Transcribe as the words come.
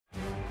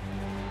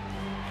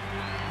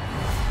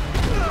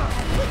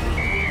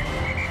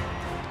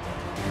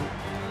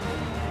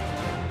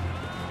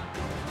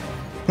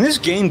Can this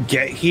game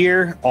get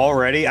here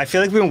already? I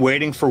feel like we've been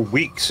waiting for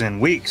weeks and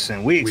weeks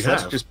and weeks.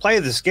 Let's just play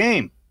this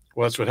game.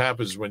 Well, that's what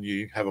happens when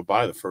you have a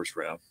bye the first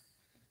round.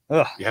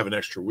 Ugh. You have an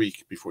extra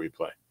week before you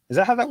play. Is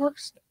that how that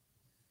works?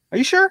 Are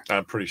you sure?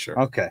 I'm pretty sure.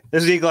 Okay.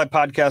 This is the Eagle Eye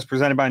Podcast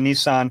presented by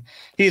Nissan.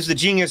 He is the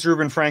genius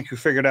Reuben Frank who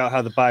figured out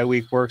how the bye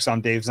week works.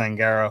 I'm Dave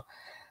Zangaro.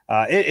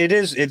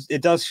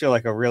 It does feel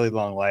like a really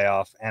long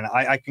layoff, and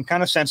I can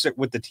kind of sense it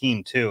with the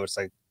team too. It's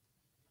like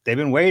they've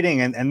been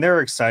waiting and they're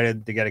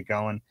excited to get it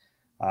going.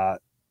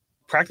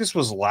 Practice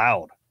was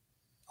loud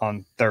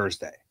on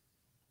Thursday.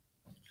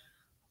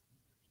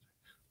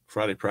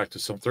 Friday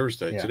practice on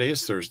Thursday. Yeah. Today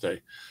is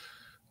Thursday.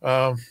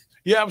 I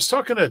was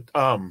talking to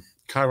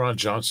Kyron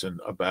Johnson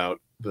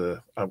about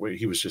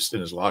he was just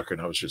in his locker,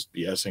 and I was just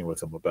BSing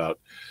with him about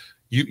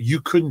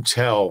you couldn't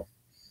tell.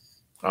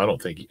 I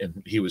don't think,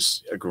 and he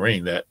was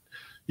agreeing that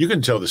you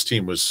couldn't tell this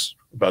team was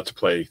about to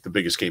play the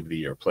biggest game of the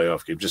year,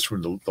 playoff game, just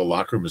from the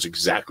locker room is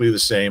exactly the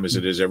same as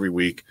it is every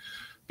week.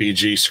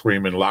 BG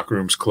screaming, locker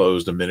room's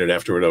closed a minute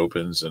after it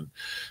opens, and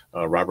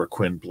Robert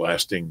Quinn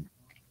blasting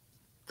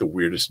the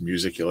weirdest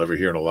music you'll ever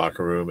hear in a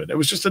locker room. And it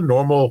was just a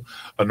normal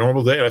day.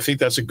 And I think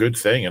that's a good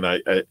thing. And I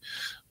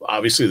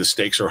obviously the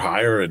stakes are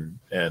higher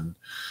and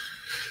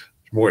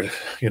more,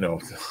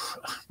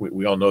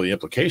 we all know the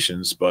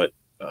implications, but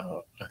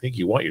I think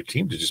you want your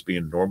team to just be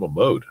in normal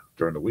mode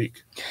during the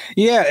week.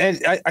 Yeah,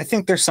 and I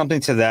think there's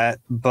something to that.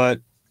 But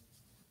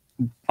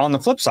on the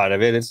flip side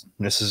of it,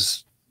 this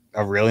is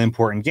a really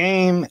important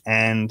game,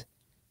 and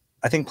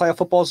I think playoff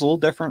football is a little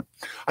different.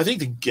 I think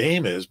the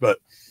game is, but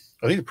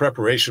I think the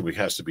preparation week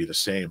has to be the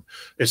same.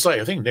 It's like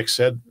I think Nick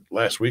said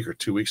last week or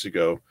 2 weeks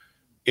ago,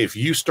 if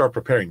you start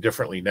preparing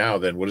differently now,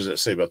 then what does that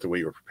say about the way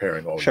you were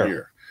preparing all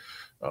year?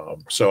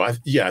 So I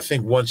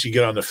think once you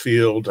get on the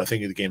field, I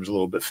think the game's a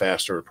little bit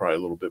faster, probably a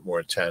little bit more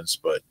intense.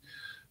 But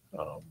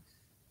I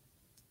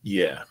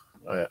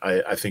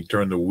think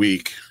during the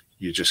week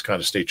you just kind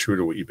of stay true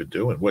to what you've been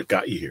doing, what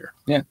got you here.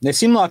 Yeah, they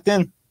seem locked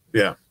in.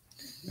 Yeah,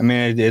 I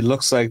mean, it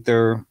looks like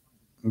they're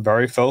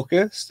very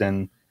focused,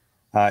 and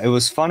it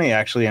was funny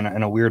actually in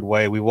a weird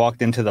way. We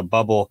walked into the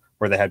bubble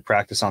where they had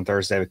practice on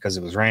Thursday because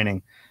it was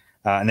raining.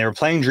 And they were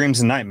playing Dreams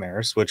and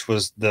Nightmares, which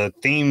was the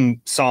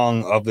theme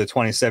song of the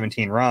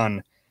 2017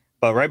 run.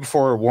 But right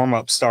before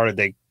warm-up started,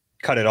 they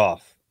cut it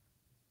off.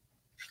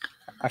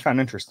 I found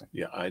it interesting.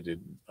 Yeah, I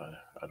didn't.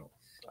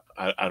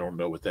 I don't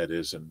know what that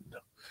is, and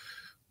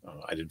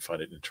I didn't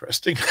find it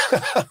interesting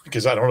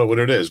because I don't know what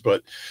it is.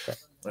 But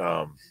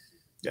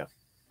yeah.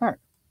 All right.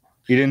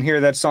 You didn't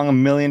hear that song a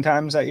million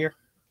times that year?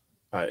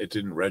 It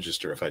didn't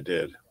register if I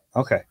did.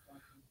 Okay.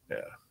 Yeah.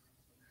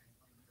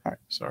 All right.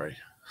 Sorry.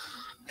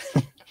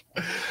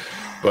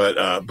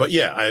 But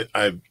yeah,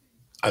 I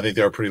think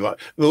they were pretty loud.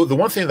 The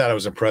one thing that I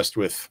was impressed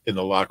with in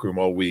the locker room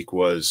all week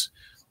was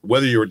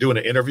whether you were doing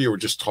an interview or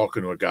just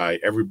talking to a guy,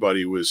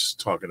 everybody was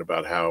talking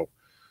about how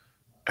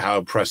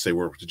impressed they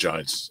were with the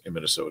Giants in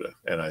Minnesota.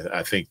 And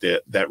I think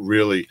that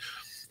really,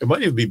 it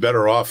might even be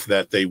better off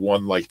that they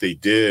won like they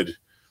did,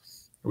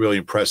 really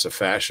impressive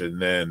fashion,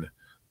 than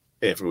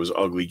if it was an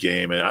ugly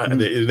game. And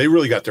they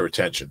really got their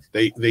attention.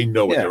 They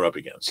know what they're up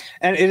against.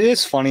 And it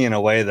is funny in a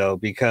way, though,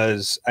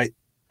 because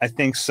I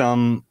think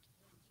some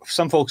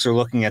folks are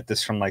looking at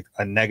this from like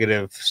a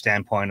negative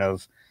standpoint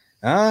of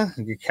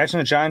you're catching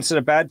the Giants at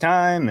a bad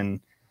time.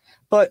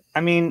 But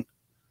I mean,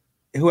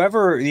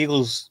 whoever the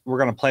Eagles were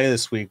going to play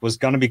this week was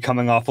going to be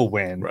coming off a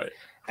win. Right.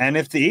 And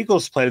if the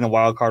Eagles played in the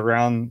wild card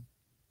round,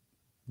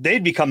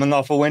 they'd be coming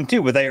off a win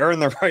too, but they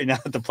earned the right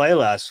not to play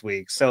last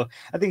week. So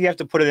I think you have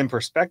to put it in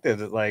perspective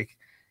that like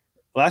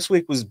last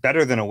week was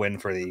better than a win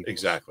for the Eagles.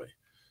 Exactly.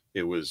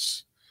 It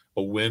was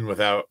a win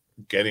without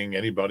getting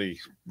anybody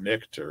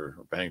nicked or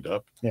banged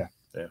up. Yeah.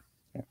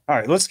 All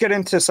right, let's get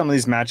into some of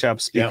these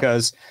matchups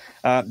because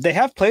they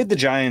have played the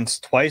Giants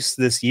twice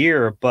this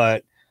year,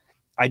 but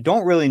I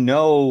don't really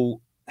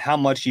know how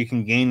much you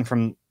can gain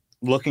from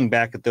looking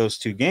back at those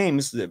two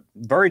games. They're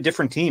very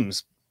different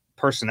teams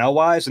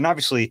personnel-wise, and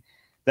obviously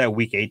that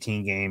Week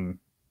 18 game,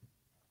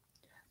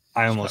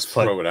 I almost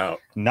put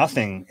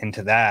nothing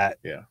into that.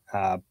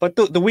 Yeah. But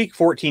the Week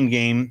 14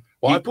 game.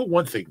 Well, I put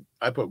one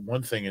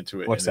thing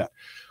into it. What's that?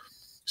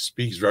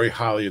 Speaks very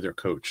highly of their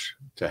coach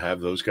to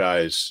have those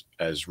guys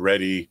as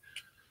ready.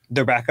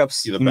 Their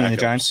backups, the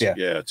Giants,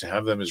 yeah, to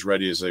have them as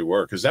ready as they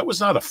were, because that was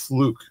not a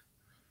fluke.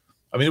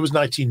 I mean, it was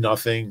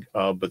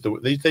 19-0,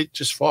 but they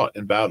just fought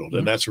and battled,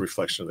 and that's a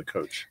reflection of the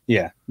coach.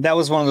 Yeah, that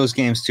was one of those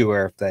games too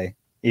where if the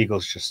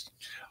Eagles just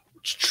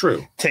it's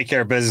true take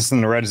care of business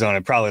in the red zone,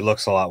 it probably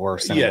looks a lot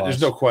worse. Yeah, there's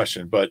no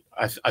question. But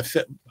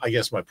I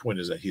guess my point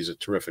is that he's a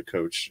terrific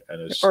coach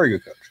and is very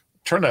good coach.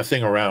 Turned that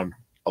thing around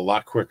a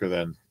lot quicker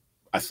than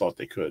I thought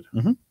they could.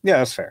 Mm-hmm. Yeah,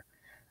 that's fair.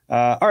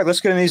 All right, let's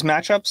get into these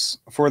matchups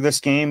for this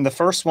game. The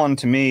first one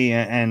to me,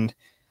 and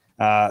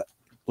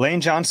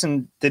Lane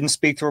Johnson didn't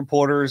speak to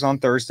reporters on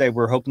Thursday.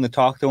 We're hoping to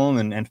talk to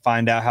him and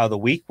find out how the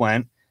week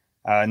went.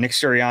 Nick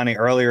Sirianni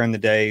earlier in the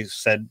day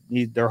said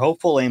they're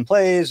hopeful Lane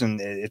plays, and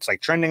it's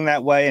like trending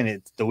that way,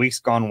 and the week's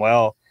gone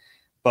well.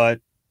 But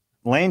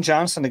Lane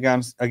Johnson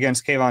against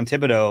Kayvon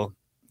Thibodeau,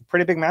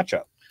 pretty big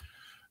matchup.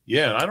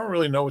 Yeah, I don't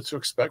really know what to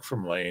expect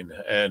from Lane,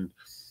 and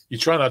you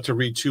try not to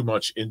read too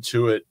much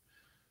into it.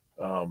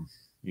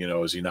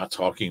 Is he not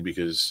talking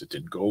because it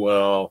didn't go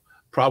well?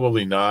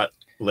 Probably not.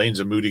 Lane's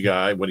a moody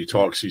guy. When he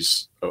talks,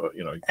 he's,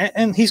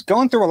 and he's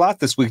going through a lot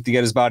this week to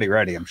get his body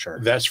ready, I'm sure.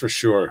 That's for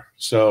sure.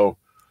 So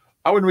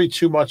I wouldn't read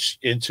too much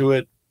into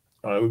it.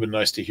 It would have been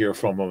nice to hear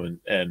from him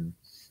and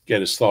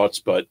get his thoughts,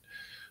 but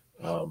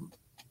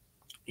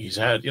he's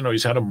had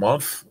a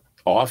month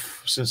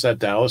off since that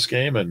Dallas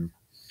game, and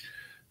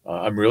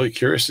I'm really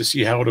curious to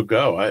see how it'll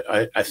go.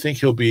 I think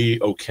he'll be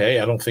okay.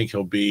 I don't think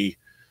he'll be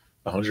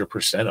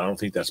 100%. I don't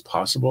think that's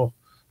possible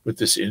with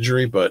this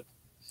injury, but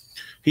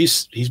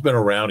he's been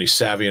around. He's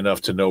savvy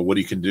enough to know what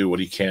he can do, what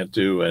he can't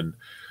do, and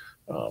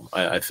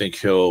I think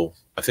he'll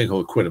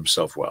acquit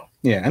himself well.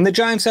 Yeah, and the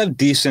Giants have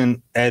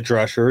decent edge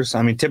rushers.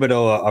 I mean,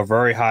 Thibodeau, a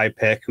very high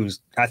pick, who's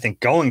I think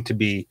going to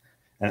be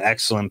an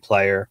excellent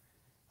player,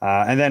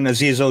 and then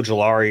Azeez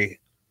Ojulari,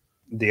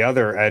 the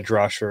other edge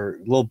rusher, a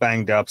little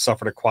banged up,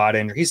 suffered a quad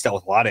injury. He's dealt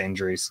with a lot of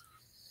injuries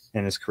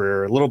in his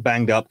career, a little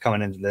banged up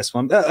coming into this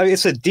one.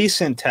 It's a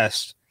decent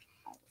test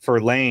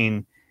for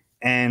Lane,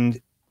 and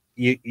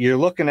you're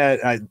looking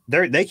at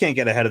they can't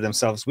get ahead of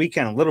themselves. We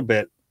can a little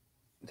bit.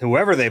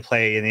 Whoever they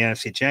play in the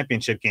NFC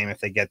Championship game,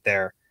 if they get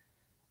there,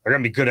 they're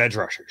going to be good edge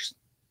rushers.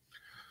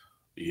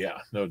 Yeah,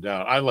 no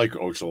doubt. I like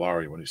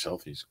Ojulari when he's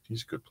healthy.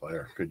 He's a good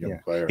player, good young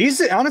player. He's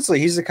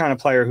the kind of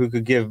player who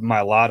could give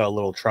Mailata a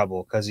little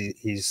trouble because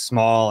he's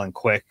small and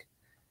quick.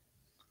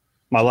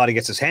 Mailata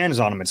gets his hands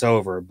on him, it's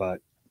over.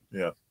 But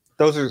yeah,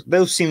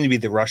 those seem to be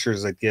the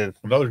rushers that give.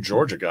 Another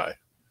Georgia guy.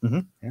 Mm-hmm.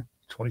 Yeah,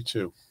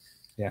 22.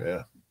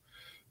 Yeah.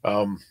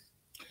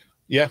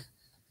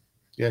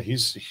 Yeah,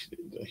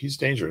 he's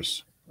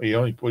dangerous. He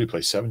only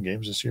play 7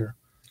 games this year?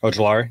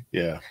 Ojulari?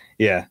 Yeah.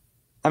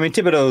 I mean,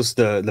 Thibodeau's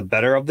the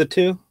better of the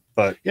two,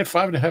 but he had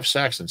 5.5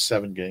 sacks in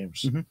 7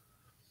 games. Mm-hmm.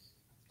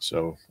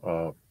 So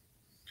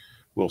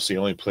we'll see. He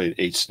only played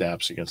 8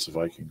 snaps against the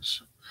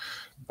Vikings.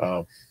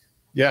 The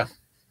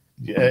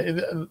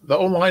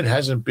O-line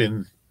hasn't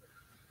been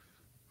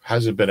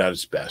at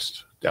its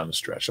best down the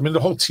stretch. I mean, the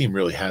whole team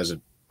really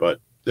hasn't, but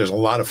there's a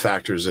lot of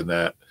factors in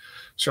that.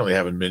 Certainly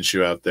having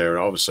Minshew out there,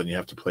 all of a sudden you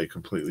have to play a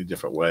completely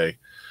different way.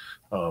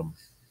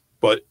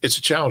 But it's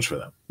a challenge for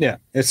them. Yeah,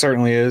 it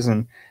certainly is.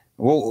 And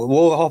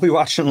we'll all be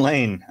watching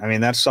Lane. I mean,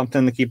 that's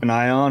something to keep an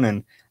eye on.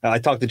 And I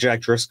talked to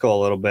Jack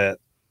Driscoll a little bit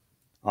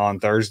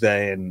on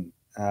Thursday, and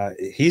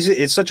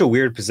it's such a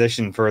weird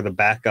position for the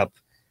backup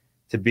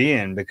to be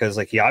in because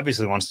he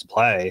obviously wants to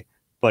play,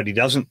 but he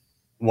doesn't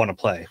want to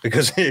play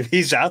because if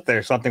he's out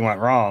there, something went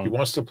wrong. He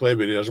wants to play,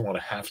 but he doesn't want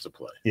to have to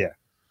play. Yeah.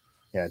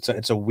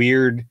 It's a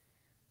weird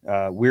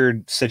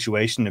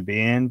situation to be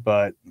in,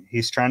 but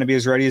he's trying to be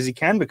as ready as he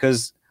can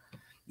because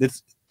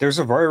there's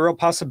a very real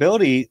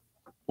possibility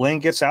Lane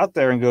gets out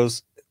there and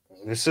goes,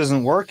 this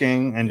isn't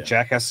working, and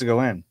Jack has to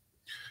go in.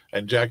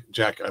 And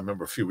Jack, I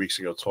remember a few weeks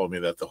ago, told me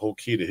that the whole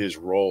key to his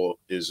role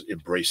is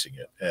embracing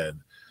it and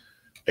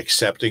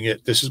accepting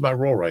it. This is my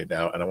role right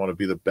now, and I want to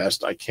be the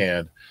best I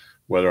can,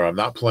 whether I'm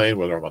not playing,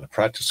 whether I'm on the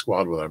practice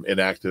squad, whether I'm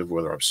inactive,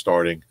 whether I'm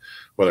starting,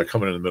 whether I'm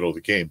coming in the middle of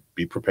the game.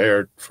 Be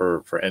prepared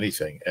for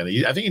anything. And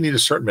I think you need a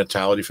certain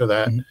mentality for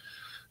that.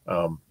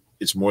 Mm-hmm.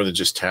 It's more than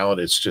just talent.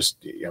 It's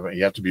just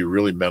you have to be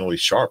really mentally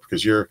sharp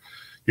because you're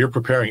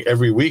preparing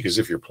every week as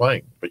if you're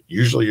playing, but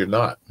usually you're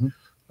not. Mm-hmm.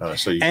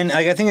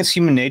 I think it's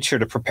human nature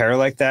to prepare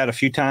like that a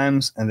few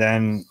times and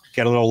then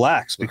get a little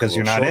lax because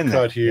you're not in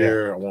there.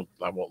 Here, yeah.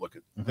 I won't look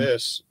at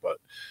this, but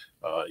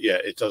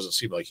it doesn't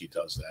seem like he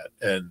does that.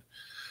 And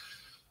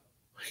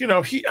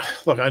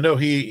I know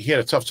he had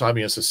a tough time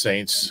against the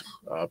Saints.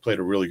 Played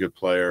a really good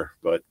player,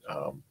 but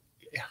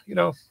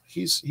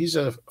he's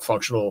a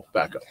functional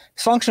backup.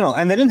 Functional,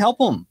 and they didn't help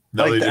him.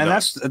 No, they did and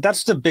not.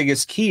 That's the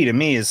biggest key to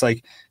me is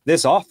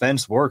this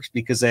offense works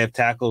because they have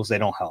tackles. They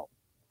don't help.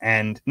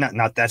 And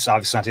not that's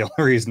obviously not the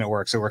only reason it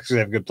works. It works because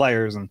they have good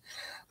players and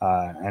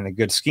a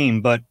good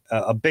scheme. But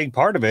a big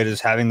part of it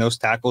is having those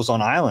tackles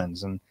on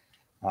islands. And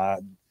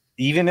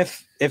even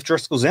if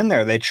Driscoll's in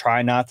there, they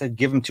try not to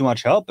give him too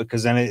much help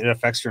because then it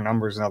affects your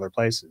numbers in other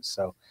places.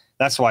 So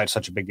that's why it's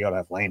such a big deal to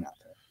have Lane out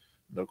there.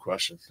 No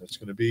question. It's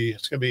gonna be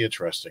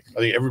interesting. I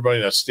think everybody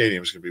in that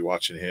stadium is gonna be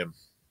watching him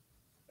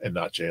and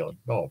not Jalen.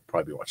 No, I'll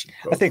probably be watching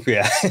both. I think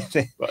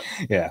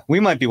we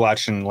might be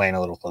watching Lane a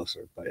little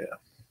closer, but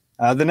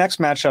yeah. The next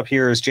matchup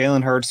here is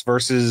Jalen Hurts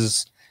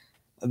versus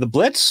the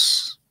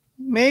Blitz.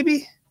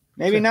 Maybe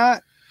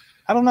not.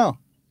 I don't know.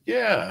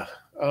 Yeah,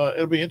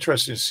 it'll be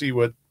interesting to see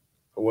what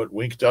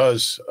Wink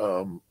does.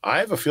 I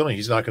have a feeling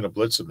he's not going to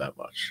blitz him that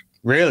much.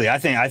 Really, I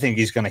think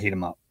he's going to heat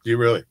him up. Do you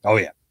really? Oh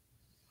yeah.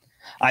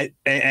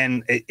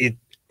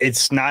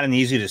 It's not an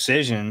easy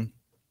decision,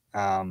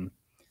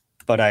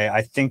 but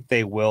I think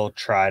they will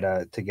try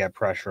to get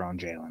pressure on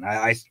Jalen.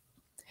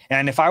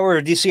 And if I were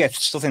a DC, I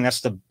still think that's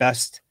the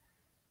best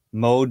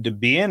mode to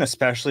be in,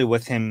 especially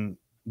with him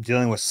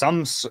dealing with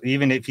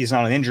even if he's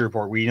not an injury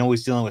report, we know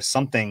he's dealing with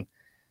something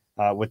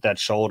with that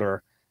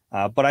shoulder.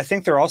 But I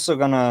think they're also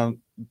going to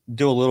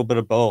do a little bit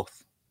of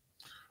both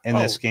in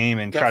this game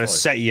and definitely try to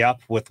set you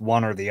up with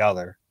one or the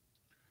other.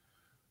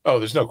 Oh,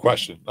 there's no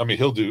question. I mean,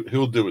 he'll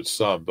do it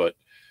some, but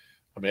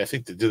I mean, I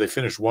think did they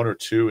finish 1 or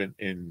 2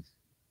 in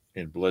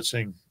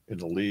blitzing in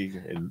the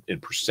league in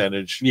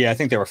percentage? Yeah, I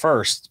think they were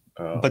first.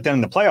 But then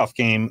in the playoff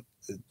game,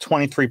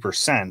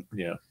 23%.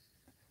 Yeah.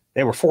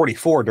 They were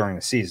 44 during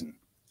the season.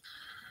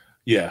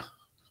 Yeah.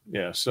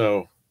 Yeah.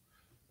 So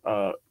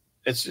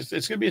it's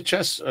going to be a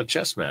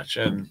chess match.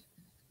 And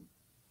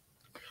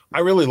I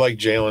really like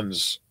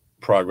Jalen's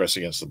progress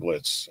against the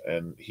blitz,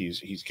 and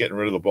he's getting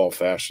rid of the ball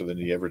faster than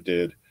he ever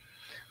did.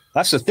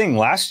 That's the thing.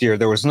 Last year,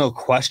 there was no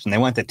question. They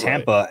went to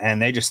Tampa,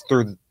 and they just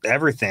threw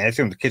everything. They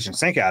threw the kitchen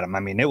sink at him. I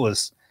mean,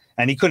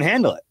 and he couldn't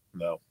handle it.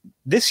 No.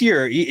 This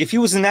year, if he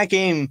was in that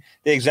game,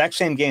 the exact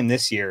same game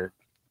this year,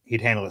 he'd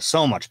handle it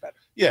so much better.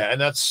 Yeah,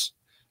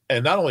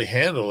 and not only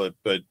handle it,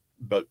 but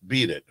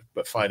beat it,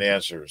 but find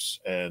answers.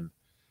 And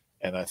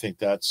I think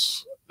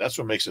that's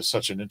what makes it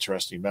such an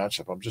interesting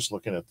matchup. I'm just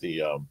looking at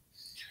the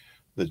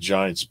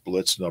Giants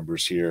blitz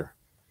numbers here.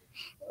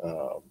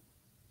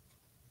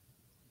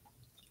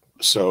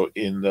 So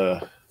in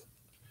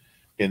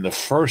the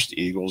first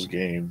Eagles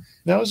game,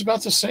 that was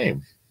about the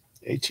same.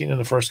 18 in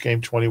the first game,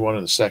 21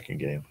 in the second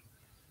game.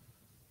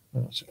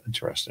 That's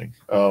interesting.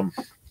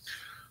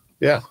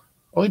 Yeah,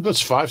 only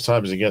blitzed 5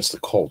 times against the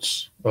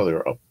Colts. Oh, they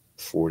were up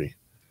 40.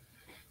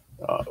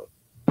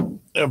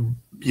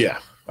 Yeah,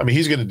 I mean,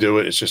 he's going to do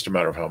it. It's just a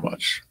matter of how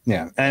much.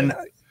 Yeah, and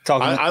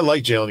I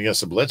like Jalen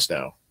against the blitz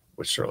now,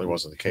 which certainly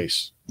wasn't the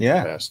case. In the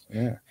past.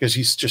 Yeah, because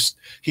he's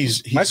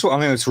that's what I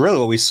mean. It's really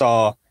what we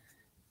saw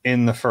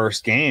in the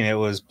first game. It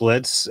was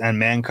blitz and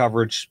man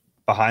coverage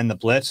behind the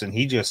blitz, and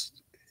he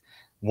just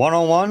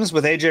one-on-ones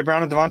with AJ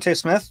Brown and Devontae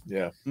Smith.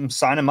 Yeah,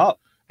 sign him up.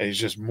 And he's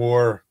just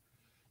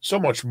so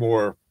much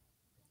more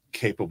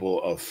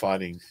capable of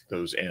finding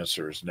those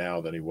answers now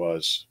than he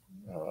was.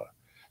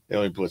 They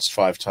only blitzed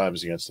 5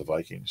 times against the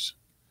Vikings.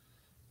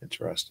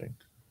 Interesting.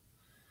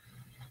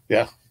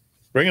 Yeah,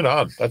 bring it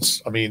on.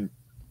 I mean,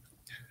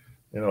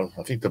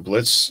 I think the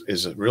blitz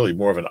is really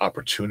more of an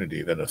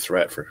opportunity than a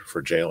threat for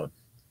Jalen.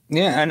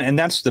 Yeah, and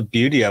that's the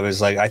beauty of it,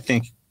 is like, I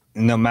think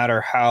no matter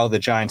how the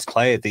Giants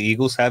play it, the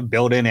Eagles have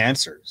built-in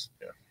answers.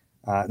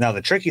 Yeah. Now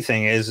the tricky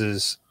thing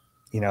is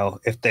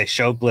if they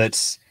show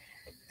blitz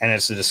and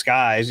it's a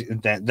disguise,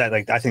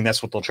 that I think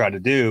that's what they'll try to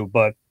do.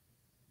 But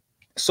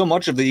so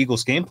much of the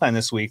Eagles' game plan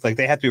this week,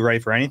 they have to be ready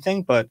for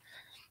anything. But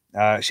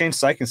Shane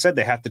Steichen said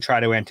they have to try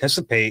to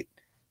anticipate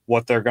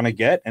what they're going to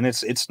get, and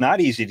it's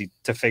not easy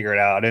to figure it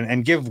out.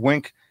 And give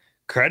Wink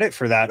credit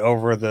for that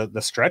over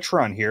the stretch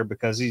run here,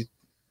 because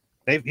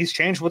he's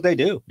changed what they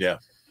do. Yeah.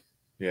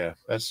 Yeah.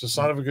 That's the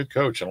sign of a good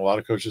coach. And a lot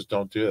of coaches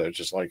don't do that. It's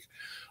just like,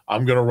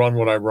 I'm going to run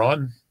what I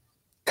run.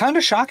 Kind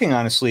of shocking,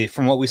 honestly,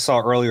 from what we saw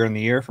earlier in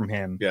the year from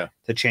him. Yeah.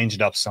 To change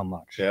it up so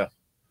much. Yeah.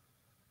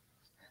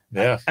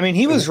 Yeah. I mean,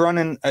 he was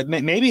running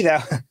maybe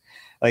that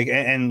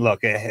and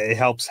look, it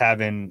helps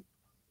having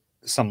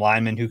some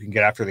linemen who can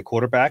get after the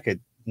quarterback. And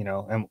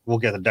we'll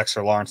get to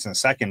Dexter Lawrence in a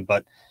second,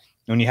 but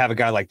when you have a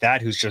guy like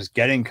that who's just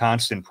getting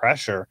constant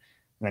pressure,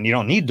 then you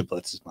don't need to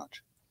blitz as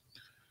much.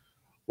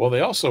 Well,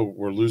 they also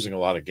were losing a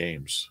lot of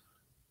games.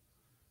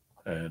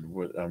 And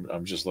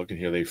I'm just looking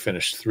here. They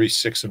finished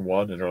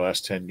 3-6-1 in their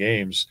last 10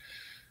 games.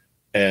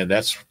 And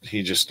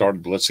he just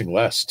started blitzing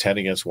less. 10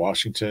 against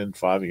Washington,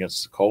 5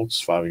 against the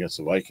Colts, 5 against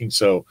the Vikings.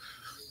 So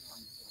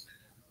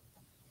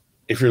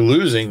if you're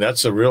losing,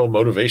 that's a real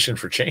motivation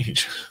for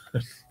change.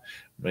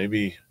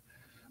 Maybe.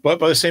 But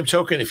by the same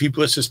token, if he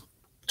blitzes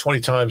 20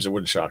 times, it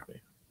wouldn't shock me.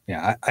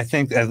 Yeah, I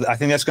think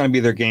that's going to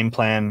be their game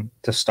plan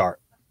to start.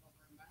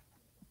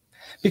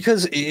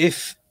 Because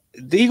if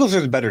the Eagles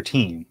are the better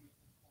team,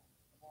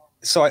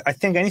 so I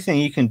think anything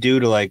you can do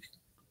to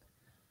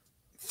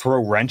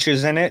throw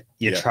wrenches in it,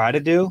 you try to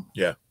do.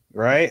 Yeah.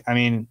 Right? I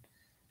mean,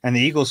 and the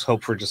Eagles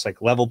hope for just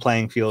level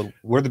playing field.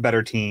 We're the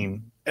better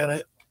team.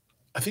 And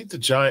I think the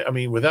Giants, I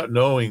mean, without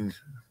knowing,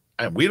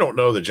 and we don't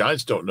know, the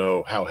Giants don't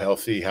know how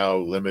healthy, how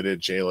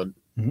limited Jalen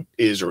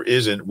is or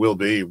isn't, will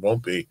be,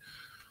 won't be.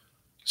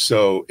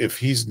 So if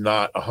he's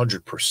not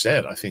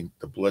 100%, I think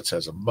the blitz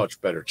has a much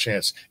better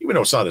chance, even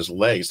though it's not his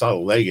leg. It's not a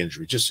leg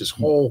injury, just his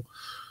whole –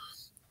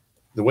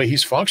 the way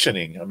he's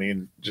functioning. I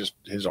mean, just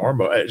his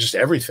arm, just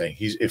everything.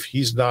 If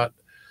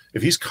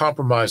he's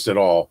compromised at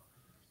all,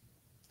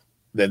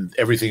 then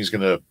everything's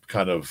going to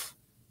kind of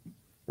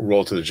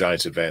roll to the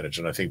Giants' advantage.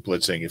 And I think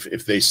blitzing,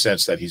 if they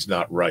sense that he's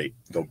not right,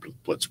 they'll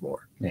blitz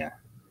more. Yeah,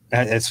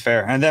 it's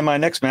fair. And then my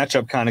next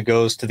matchup kind of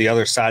goes to the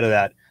other side of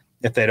that.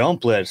 If they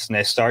don't blitz and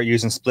they start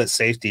using split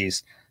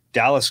safeties,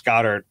 Dallas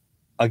Goedert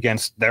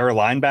against their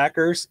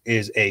linebackers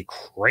is a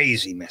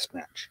crazy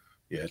mismatch.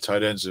 Yeah,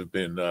 tight ends have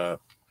been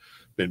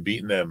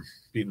beating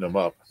them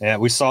up. Yeah,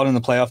 we saw it in the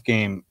playoff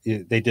game.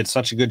 They did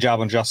such a good job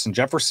on Justin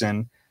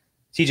Jefferson.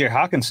 TJ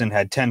Hawkinson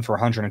had 10 for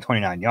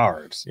 129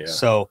 yards. Yeah.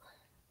 So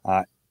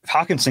if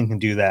Hawkinson can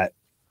do that,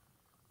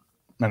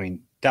 I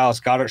mean,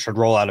 Dallas Goedert should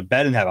roll out of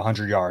bed and have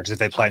 100 yards if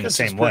they play in the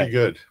same way.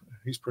 Good.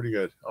 He's pretty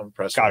good. I'm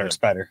impressed. Goddard's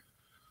better.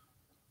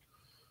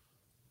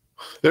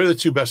 They're the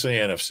 2 best in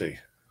the NFC.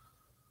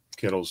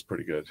 Kittle's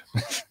pretty good,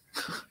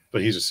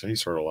 but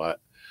he's hurt a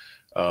lot.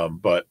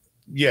 But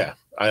Yeah,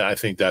 I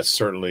think that's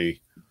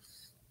certainly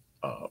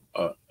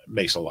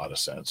makes a lot of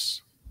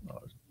sense.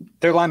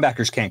 Their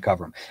linebackers can't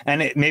cover them,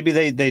 and maybe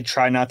they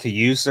try not to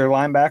use their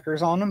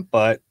linebackers on them,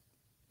 but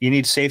you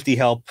need safety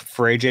help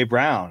for AJ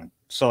Brown.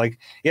 So, like,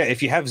 yeah,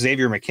 if you have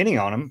Xavier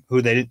McKinney on him,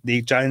 who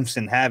the Giants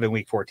didn't have in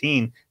Week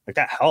 14, like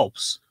that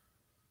helps.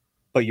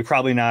 But you're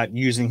probably not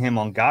using him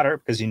on Goddard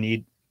because you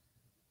need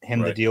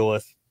him to deal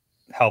with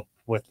help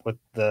with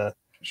the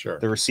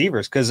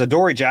receivers. Because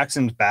Adoree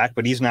Jackson's back,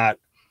 but he's not.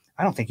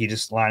 I don't think you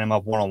just line him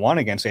up one-on-one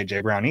against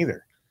AJ Brown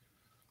either.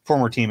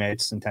 Former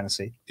teammates in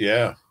Tennessee.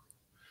 Yeah,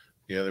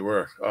 they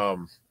were.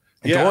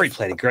 Adoree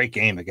played a great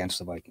game against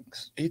the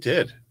Vikings. He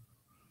did.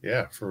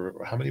 Yeah,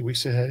 for how many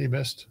weeks had he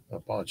missed? A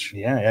bunch.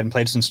 Yeah, he hadn't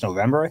played since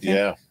November, I think.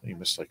 Yeah, he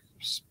missed like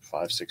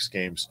 5-6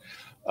 games.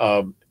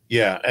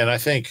 Yeah, and I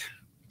think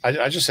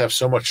I just have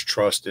so much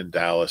trust in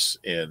Dallas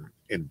in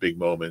big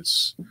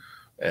moments.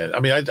 And I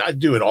mean, I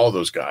do in all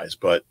those guys,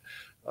 but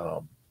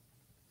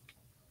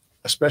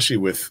especially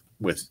with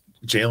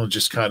Jalen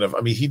just kind of,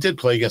 I mean, he did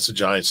play against the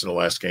Giants in the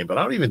last game, but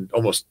I don't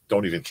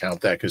even count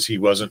that because he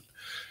wasn't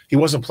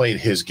playing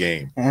his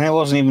game. And it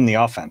wasn't even the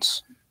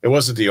offense. It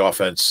wasn't the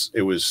offense.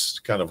 It was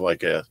kind of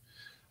like a,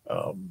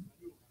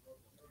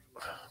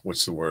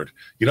 what's the word?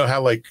 You know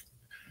how like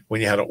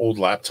when you had an old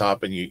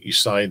laptop and you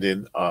signed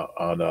in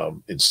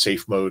in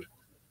safe mode?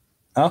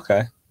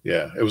 Okay.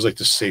 Yeah, it was like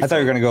the safe. I thought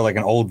you were going to go like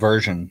an old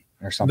version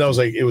or something. No,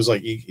 it was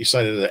like you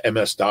signed in the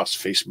MS-DOS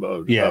face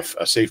mode. Yeah,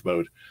 a safe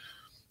mode.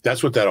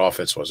 That's what that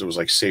offense was. It was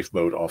like safe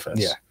mode offense.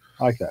 Yeah,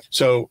 I like that.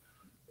 So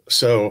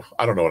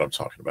I don't know what I'm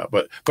talking about,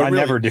 but I really,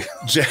 never do.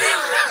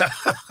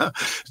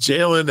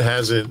 Jalen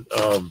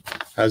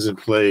hasn't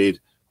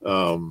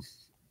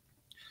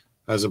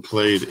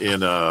played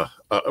in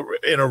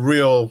a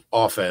real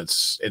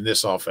offense in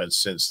this offense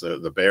since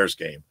the Bears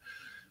game.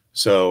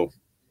 So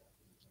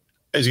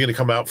is he going to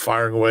come out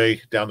firing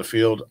away down the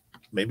field?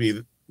 Maybe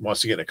he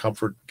wants to get him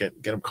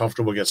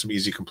comfortable, get some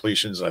easy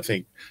completions. And I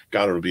think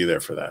Goddard will be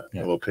there for that.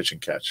 Yeah. A little pitch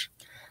and catch.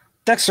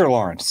 Dexter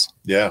Lawrence.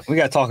 Yeah, we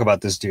got to talk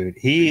about this dude.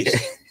 He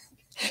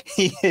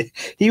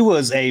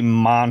was a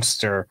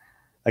monster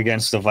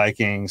against the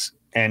Vikings.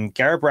 And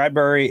Garrett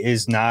Bradbury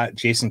is not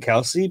Jason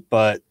Kelce,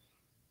 but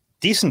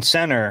decent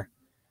center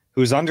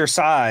who's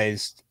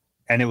undersized.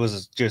 And it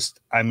was just,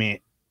 I mean,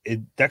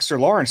 Dexter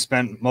Lawrence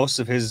spent most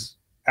of his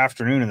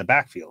afternoon in the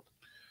backfield.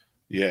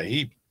 Yeah,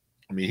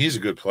 he's a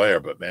good player,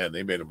 but man,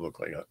 they made him look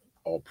like an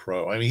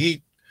all-pro. I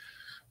mean,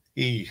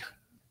 he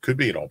could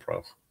be an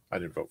all-pro. I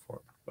didn't vote for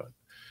him,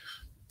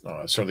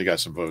 but certainly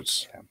got some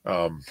votes.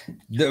 Yeah.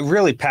 The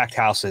really packed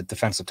house at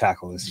defensive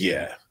tackle this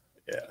year.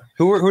 Yeah.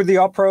 Who were the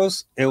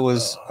all-pros? It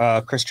was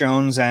Chris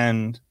Jones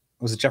and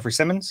was it Jeffrey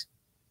Simmons?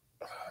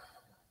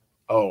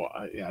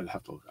 I'd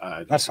have to.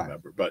 I don't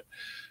remember, but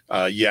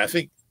yeah, I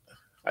think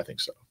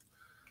so.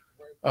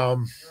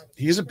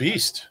 He's a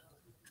beast.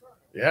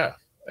 Yeah,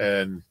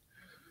 and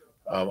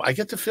I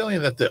get the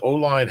feeling that the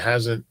O-line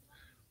hasn't.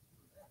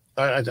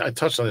 I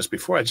touched on this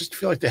before. I just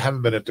feel like they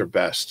haven't been at their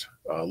best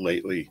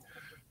lately,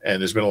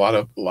 and there's been a lot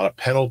of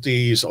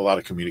penalties, a lot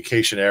of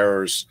communication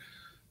errors.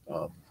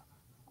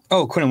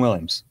 Quinnen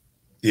Williams.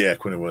 Yeah,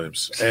 Quinnen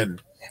Williams, and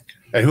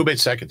who made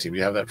second team? Do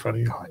you have that in front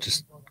of you? Oh,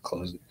 just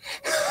close it.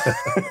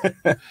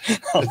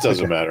 It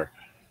doesn't matter.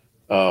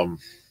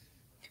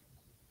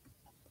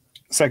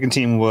 Second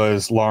team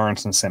was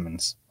Lawrence and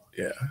Simmons.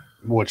 Yeah.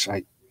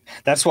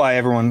 That's why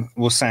everyone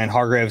was saying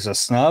Hargrave's a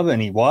snub,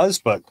 and he was,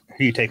 but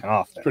who you taking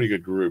off there? Pretty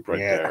good group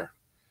there.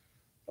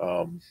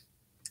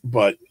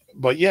 But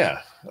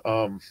yeah,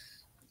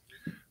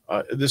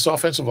 this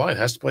offensive line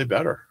has to play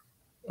better.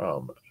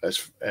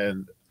 And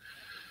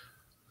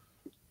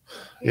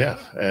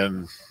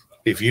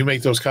if you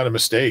make those kind of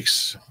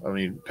mistakes, I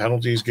mean,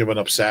 penalties, giving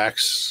up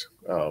sacks,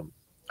 I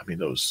mean,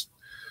 those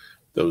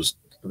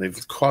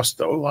they've cost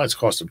the O-line's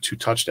cost them 2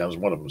 touchdowns.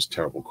 One of them was a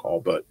terrible call,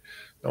 but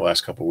in the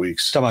last couple of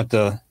weeks. Talking about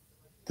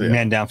the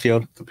man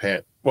downfield?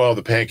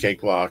 The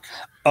pancake block.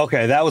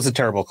 Okay, that was a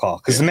terrible call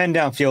because the man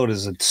downfield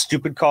is a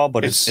stupid call,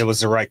 but it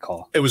was the right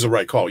call. It was the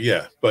right call,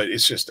 yeah. But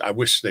it's just I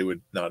wish they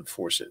would not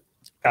enforce it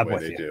the way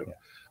they do. Yeah.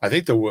 I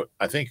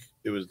think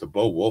it was the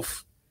Bo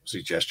Wolf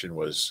suggestion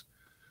was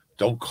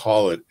don't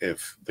call it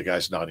if the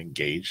guy's not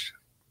engaged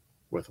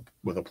with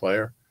a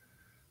player.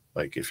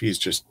 Like if he's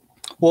just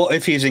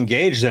if he's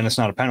engaged, then it's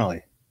not a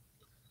penalty.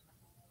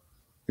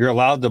 You're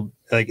allowed to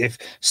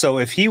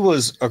if he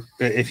was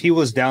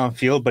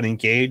downfield but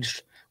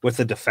engaged with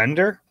the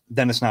defender,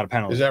 then it's not a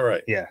penalty. Is that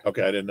right? Yeah.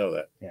 Okay, I didn't know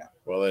that. Yeah.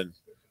 Well then,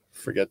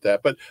 forget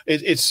that. But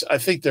it's. I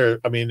think they're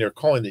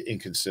calling it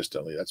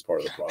inconsistently. That's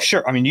part of the problem.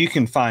 Sure. I mean, you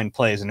can find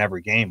plays in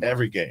every game.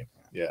 Every game.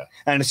 Yeah.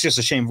 And it's just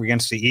a shame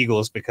against the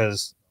Eagles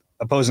because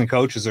opposing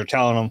coaches are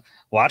telling them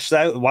watch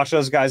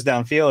those guys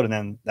downfield, and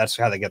then that's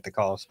how they get the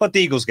calls. But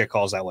the Eagles get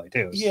calls that way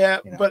too. Yeah,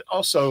 but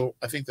also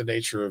I think the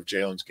nature of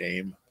Jalen's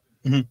game.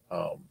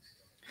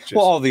 Mm-hmm.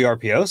 All the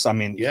RPOs. I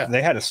mean,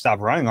 they had to stop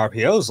running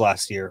RPOs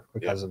last year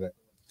because of it.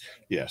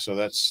 Yeah, so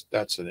that's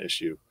an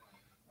issue.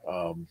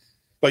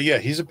 But yeah,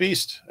 he's a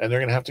beast, and they're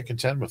going to have to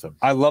contend with him.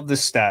 I love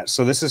this stat.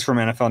 So this is from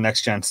NFL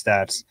Next Gen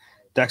Stats.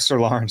 Dexter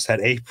Lawrence had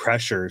 8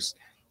 pressures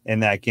in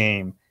that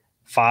game,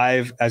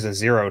 5 as a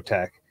zero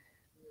tech.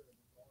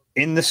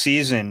 In the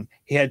season,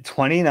 he had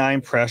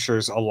 29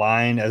 pressures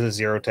aligned as a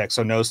zero tech,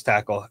 so nose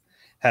tackle,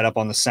 head up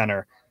on the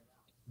center.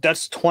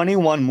 That's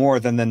 21 more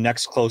than the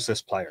next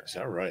closest player. Is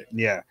that right?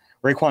 Yeah.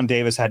 Raekwon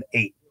Davis had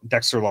 8.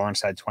 Dexter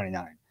Lawrence had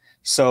 29.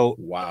 So,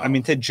 wow. I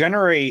mean, to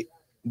generate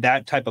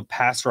that type of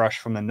pass rush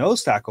from the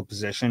nose tackle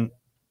position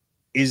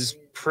is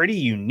pretty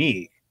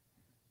unique.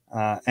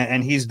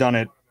 And he's done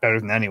it better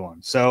than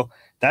anyone. So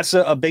that's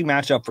a big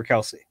matchup for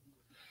Kelce.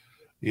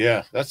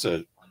 Yeah, that's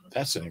an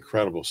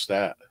incredible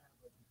stat.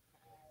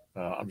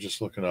 I'm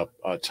just looking up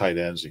tight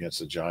ends against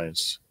the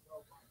Giants.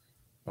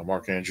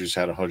 Mark Andrews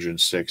had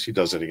 106. He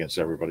does it against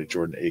everybody.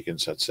 Jordan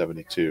Akins had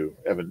 72.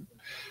 Evan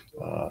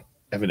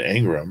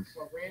Engram,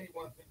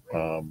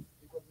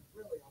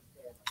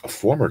 a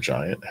former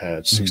Giant,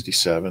 had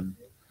 67.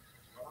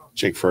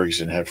 Jake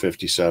Ferguson had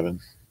 57.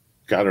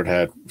 Goddard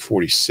had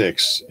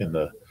 46 in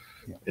the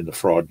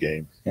fraud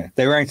game. Yeah,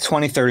 they ranked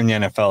 23rd in the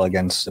NFL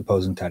against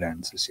opposing tight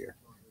ends this year.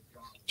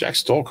 Jack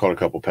Stoll caught a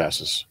couple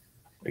passes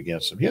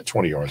against him. He had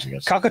 20 yards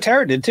against him.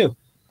 Calcaterra did too.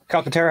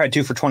 Calcaterra had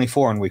 2 for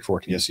 24 in week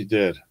 14. Yes, he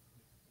did.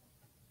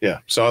 Yeah,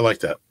 so I like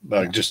that.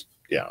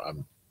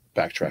 I'm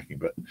backtracking,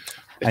 but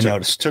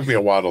it took me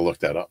a while to look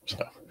that up.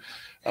 So,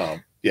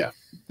 yeah.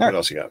 What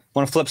else you got?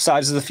 Want to flip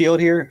sides of the field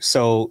here?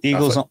 So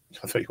Eagles. I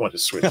thought you wanted to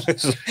switch.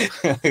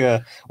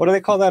 What do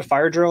they call that?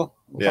 Fire drill?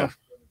 Yeah.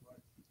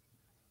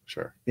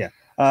 Sure. Yeah.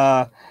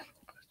 I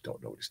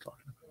don't know what he's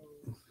talking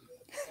about.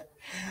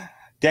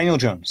 Daniel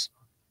Jones.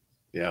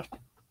 Yeah.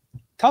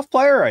 Tough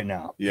player right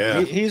now.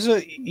 Yeah.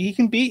 He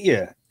can beat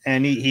you,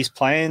 and he's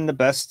playing the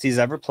best he's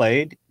ever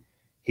played.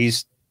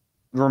 He's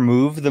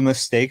removed the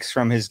mistakes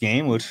from his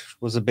game, which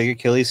was a big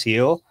Achilles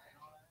heel,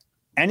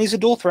 and he's a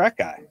dual threat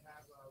guy.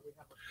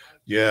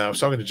 Yeah, I was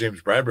talking to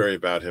James Bradbury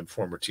about him,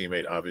 former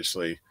teammate,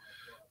 obviously.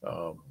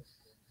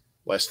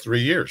 Last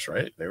 3 years,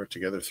 right? They were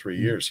together 3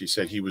 years. He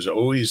said he was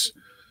always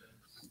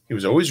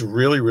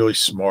really, really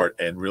smart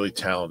and really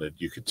talented.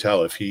 You could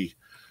tell if he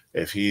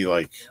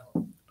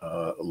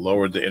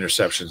lowered the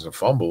interceptions and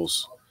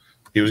fumbles,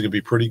 he was going to be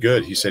pretty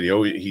good. He said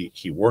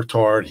he worked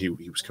hard. He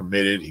was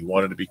committed. He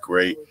wanted to be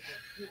great.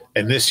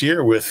 And this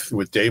year with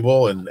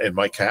Dable and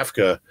Mike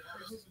Kafka,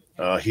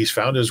 he's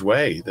found his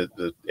way.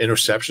 The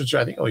interceptions,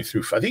 I think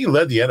he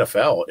led the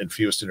NFL in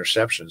fewest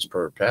interceptions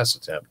per pass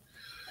attempt.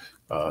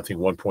 I think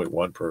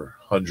 1.1 per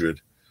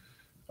 100,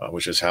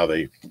 which is how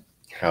they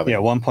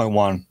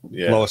 1.1,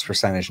 lowest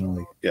percentage in the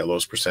league. Yeah,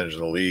 lowest percentage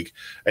in the league.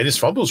 And his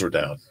fumbles were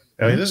down.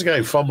 I mean, this is a guy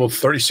who fumbled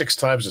 36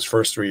 times his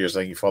first 3 years.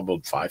 I think he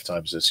fumbled 5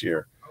 times this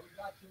year.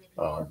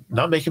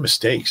 Not making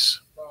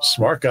mistakes.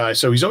 Smart guy.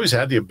 So he's always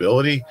had the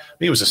ability. I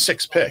mean, he was a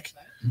 6th pick.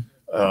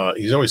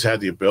 He's always had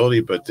the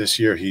ability, but this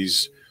year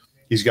he's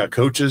got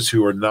coaches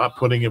who are not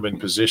putting him in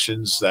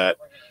positions that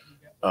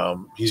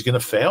he's going to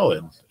fail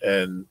in.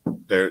 And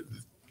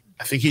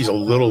I think he's a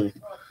little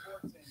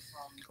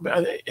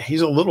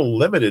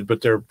limited, but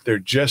they're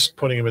just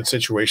putting him in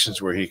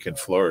situations where he can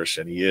flourish,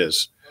 and he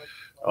is.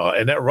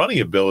 And that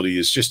running ability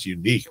is just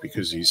unique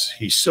because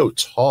he's so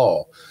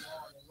tall.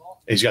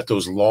 He's got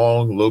those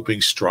long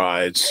loping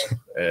strides,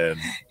 and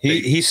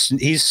he's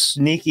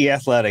sneaky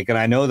athletic. And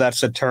I know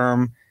that's a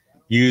term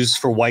used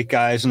for white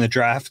guys in the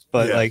draft,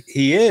 but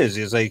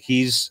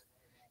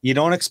you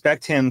don't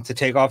expect him to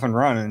take off and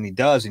run, and he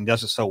does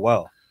it so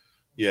well.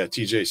 Yeah,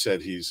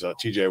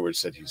 TJ Edwards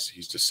said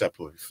he's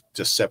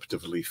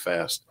deceptively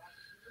fast,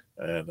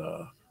 and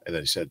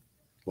then he said,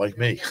 like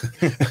me,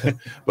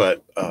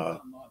 but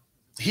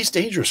he's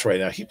dangerous right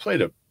now. He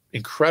played an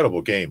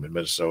incredible game in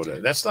Minnesota,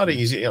 and that's not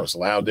easy. It's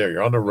loud there.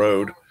 You're on the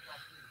road.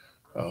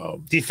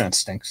 Defense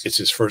stinks. It's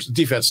his first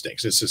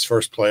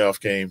playoff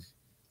game.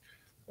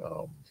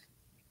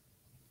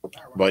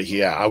 But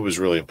yeah, I was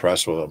really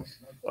impressed with him.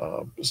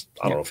 I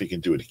don't know if he can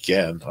do it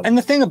again. And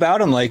the thing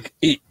about him,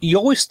 you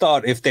always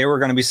thought if they were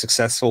going to be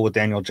successful with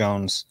Daniel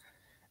Jones,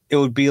 it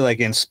would be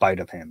in spite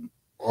of him,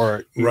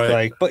 or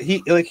right. But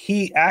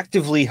he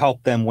actively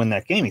helped them win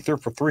that game. He threw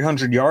for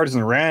 300 yards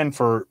and ran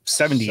for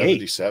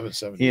 78.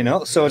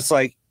 78. So it's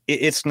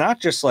it's not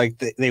just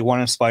they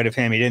won in spite of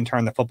him. He didn't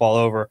turn the football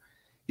over.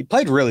 He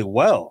played really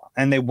well,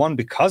 and they won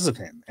because of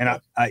him. And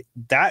I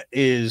that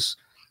is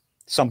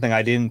something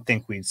I didn't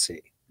think we'd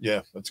see.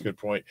 Yeah, that's a good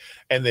point.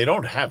 And they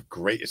don't have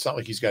great. It's not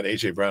like he's got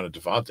AJ Brown and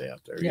Devontae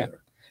out there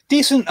either.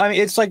 Decent. I mean,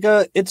 it's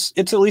it's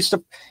at least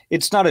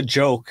it's not a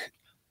joke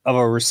of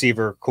a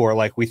receiver core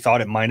like we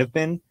thought it might have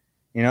been.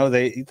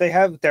 They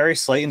have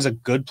Darius Slayton's a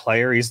good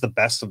player. He's the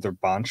best of their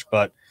bunch,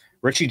 but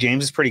Richie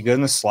James is pretty good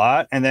in the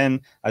slot, and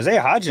then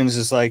Isaiah Hodgins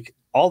is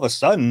all of a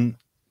sudden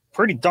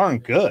pretty darn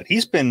good.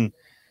 He's been,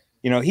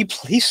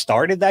 he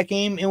started that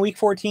game in week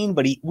 14,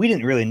 but we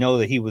didn't really know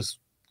that he was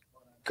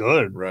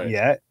good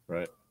yet.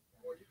 Right.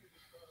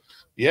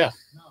 Yeah.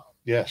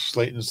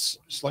 Slayton's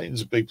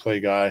a big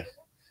play guy,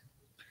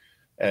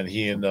 and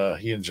he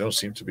and Jones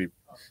seem to be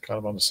kind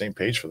of on the same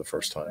page for the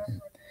first time.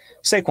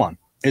 Saquon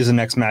is the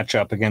next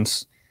matchup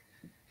against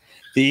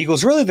the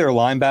Eagles, really their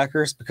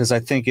linebackers, because I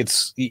think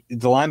it's the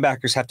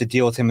linebackers have to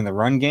deal with him in the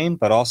run game,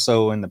 but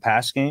also in the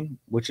pass game,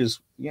 which is,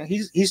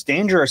 he's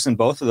dangerous in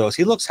both of those.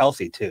 He looks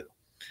healthy too.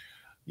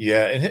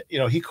 Yeah,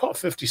 and he caught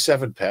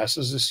 57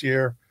 passes this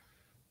year,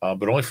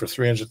 but only for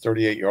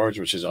 338 yards,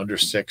 which is under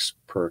 6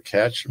 per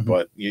catch. Mm-hmm.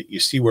 But you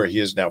see where he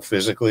is now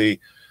physically.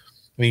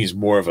 I think he's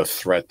more of a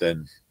threat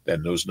than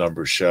those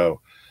numbers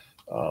show.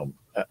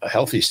 A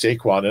healthy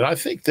Saquon, and I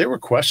think there were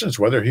questions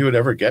whether he would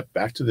ever get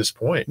back to this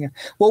point. Yeah.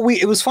 Well,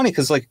 it was funny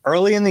because like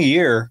early in the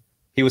year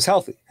he was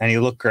healthy and he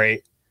looked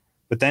great,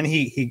 but then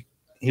he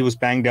was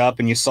banged up,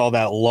 and you saw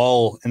that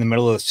lull in the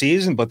middle of the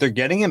season. But they're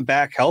getting him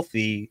back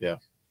healthy. Yeah.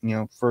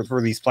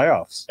 For these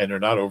playoffs, and they're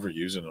not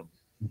overusing him.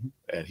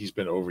 Mm-hmm. And he's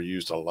been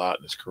overused a lot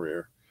in his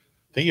career.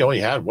 I think he only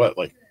had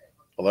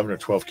 11 or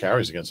 12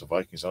 carries against the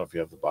Vikings. I don't know if you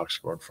have the box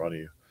score in front of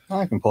you.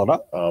 I can pull it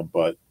up.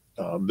 But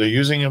they're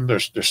using him. They're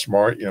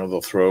smart.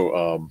 They'll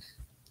throw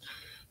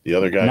the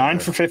other guy 9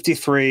 for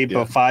 53,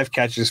 but 5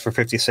 catches for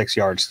 56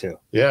 yards too.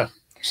 Yeah.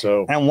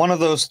 So, and one of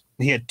those,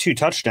 he had 2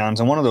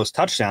 touchdowns, and one of those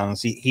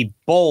touchdowns he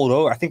bowled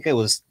over. I think it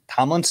was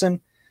Dalvin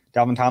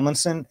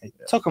Tomlinson. It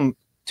took him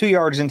 2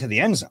 yards into the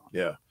end zone.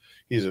 Yeah.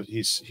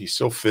 He's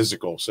so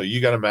physical. So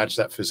you got to match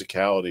that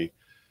physicality.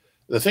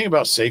 The thing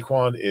about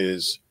Saquon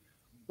is,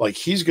 like,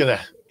 he's gonna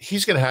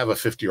have a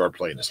 50-yard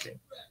play in this game.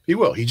 He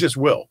will. He just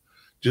will.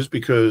 Just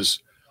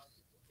because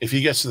if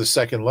he gets to the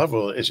second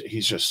level,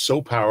 he's just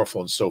so powerful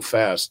and so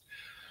fast.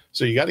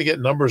 So you got to get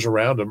numbers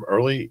around him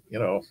early,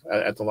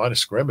 at the line of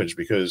scrimmage,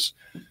 because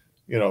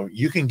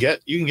you can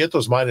get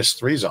those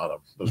 -3s on him,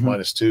 those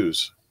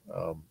 -2s.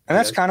 And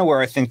that's kind of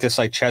where I think this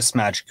like chess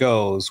match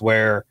goes,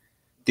 where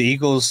the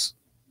Eagles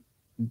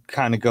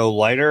kind of go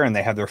lighter and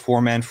they have their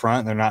 4-man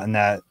front. They're not in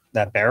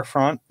that bear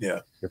front.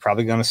 Yeah. You're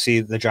probably going to see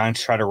the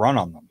Giants try to run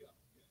on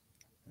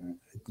them.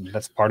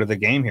 That's part of the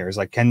game here, is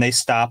like, can they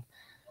stop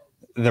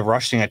the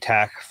rushing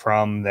attack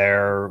from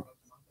their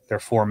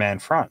 4-man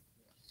front?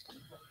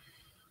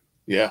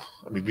 Yeah.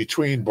 I mean,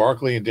 between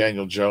Barkley and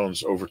Daniel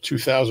Jones, over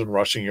 2,000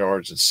 rushing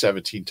yards and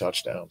 17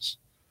 touchdowns.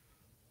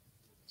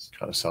 It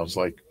kind of sounds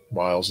like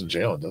Miles and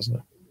Jalen, doesn't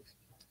it?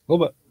 A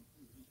little bit.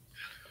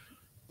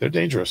 They're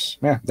dangerous.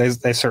 Yeah,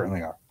 they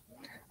certainly are.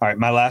 All right,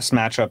 my last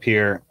matchup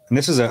here, and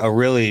this is a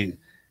really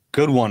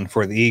good one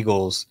for the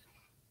Eagles.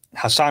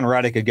 Hassan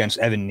Reddick against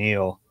Evan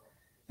Neal.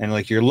 And,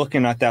 like, you're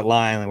looking at that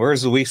line, like,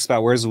 where's the weak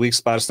spot? Where's the weak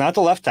spot? It's not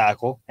the left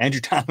tackle. Andrew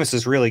Thomas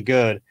is really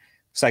good.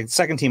 It's like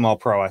second-team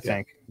All-Pro, I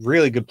think. Yeah.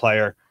 Really good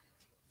player.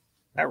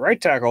 That right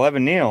tackle,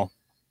 Evan Neal,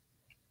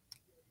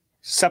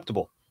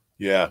 susceptible.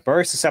 Yeah.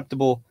 Very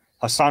susceptible.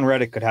 Hassan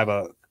Reddick could have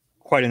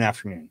quite an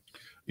afternoon.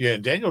 Yeah,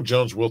 and Daniel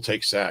Jones will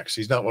take sacks.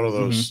 He's not one of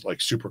those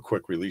like super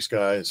quick release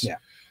guys. Yeah.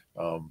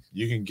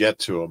 You can get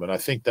to him, and I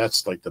think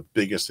that's like the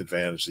biggest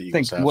advantage the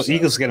Eagles have. Well,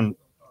 Eagles get him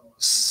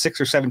 6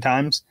 or 7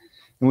 times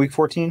in Week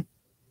 14.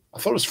 I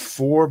thought it was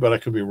 4, but I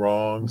could be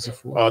wrong. Was it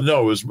 4?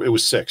 No, it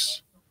was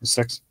 6. It was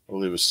 6? I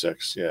believe it was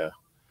 6. Yeah.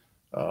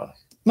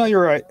 No,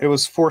 you're right. It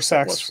was 4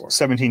 sacks,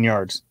 17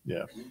 yards.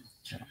 Yeah.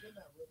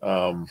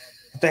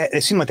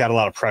 They seemed like they had a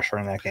lot of pressure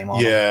in that game.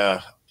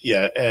 Yeah.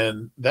 Yeah,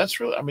 and that's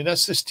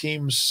that's this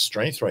team's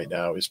strength right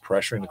now, is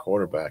pressuring the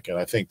quarterback. And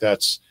I think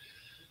that's,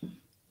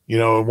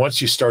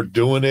 once you start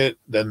doing it,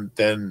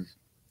 then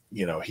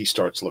he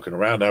starts looking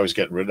around. Now he's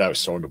getting rid of it. Now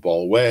he's throwing the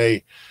ball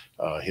away.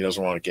 He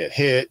doesn't want to get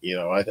hit.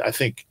 I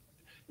think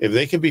if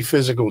they can be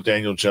physical with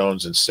Daniel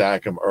Jones and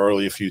sack him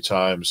early a few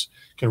times,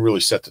 can really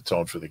set the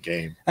tone for the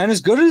game. And as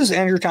good as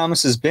Andrew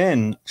Thomas has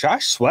been,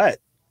 Josh Sweat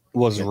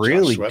was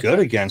really good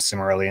against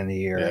him early in the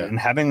year. Yeah. And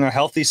having a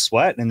healthy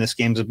Sweat in this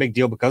game is a big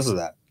deal because of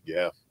that.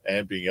 Yeah,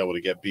 and being able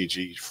to get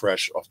BG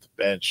fresh off the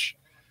bench.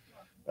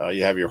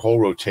 You have your whole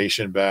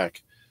rotation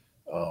back.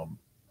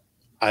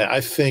 I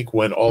think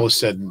when all is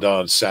said and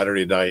done,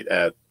 Saturday night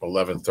at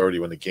 11:30,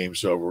 when the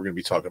game's over, we're going to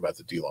be talking about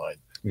the D-line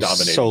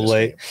dominating. So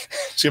late.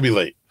 It's going to be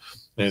late.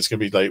 And it's going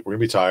to be late. We're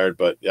going to be tired.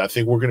 But I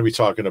think we're going to be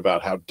talking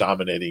about how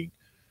dominating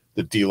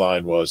the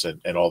D-line was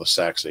and all the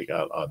sacks they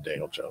got on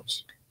Daniel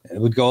Jones. It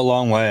would go a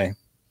long way.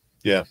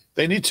 Yeah,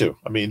 they need to.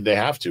 I mean, they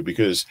have to,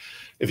 because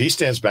if he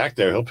stands back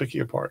there, he'll pick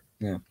you apart.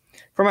 Yeah.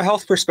 From a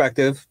health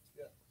perspective,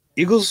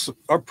 Eagles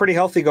are pretty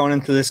healthy going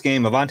into this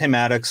game. Avonte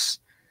Maddox,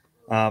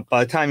 by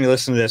the time you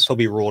listen to this, he'll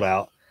be ruled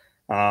out.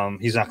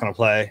 He's not going to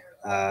play.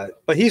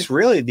 But he's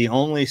really the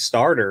only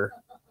starter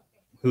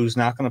who's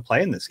not going to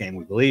play in this game,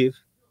 we believe.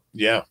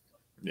 Yeah.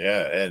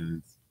 Yeah.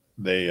 And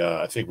they,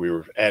 I think we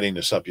were adding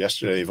this up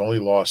yesterday. They've only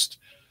lost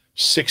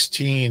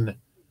 16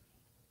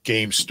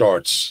 game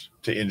starts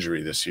to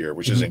injury this year,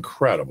 which is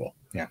incredible.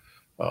 Yeah.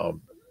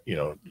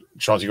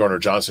 Chauncey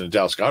Gardner-Johnson and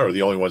Dallas Goedert are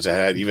the only ones that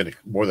had even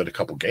more than a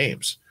couple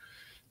games,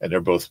 and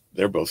they're both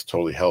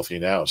totally healthy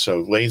now.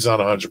 So Lane's not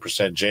 100%.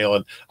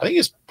 Jalen, I think,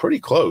 is pretty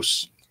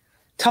close.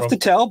 Tough to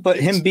tell, but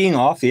him being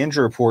off the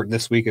injury report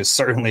this week is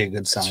certainly a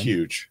good sign. It's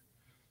huge.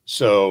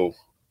 So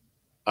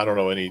I don't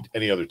know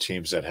any other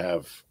teams that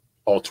have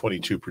all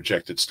 22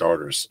 projected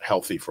starters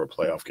healthy for a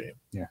playoff game.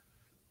 Yeah.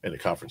 In the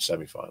conference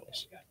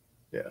semifinals.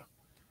 Yeah.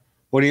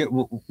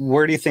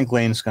 Where do you think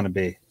Lane's going to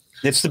be?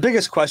 It's the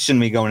biggest question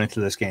me going into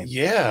this game.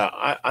 Yeah,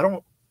 I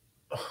don't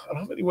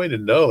have any way to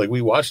know. Like,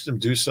 we watched him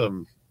do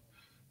some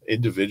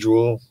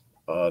individual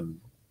on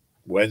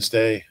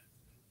Wednesday,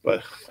 but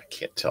I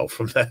can't tell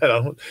from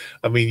that.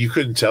 I mean, you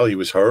couldn't tell he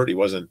was hurt. He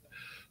wasn't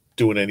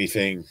doing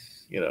anything,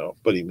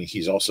 but I mean,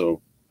 he's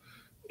also,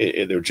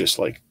 they're just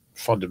like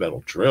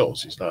fundamental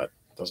drills.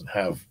 Doesn't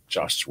have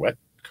Josh Sweat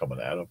coming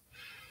at him.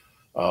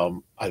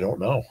 I don't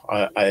know.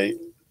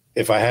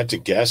 If I had to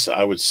guess,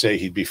 I would say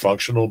he'd be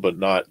functional, but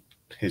not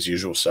his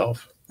usual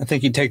self. I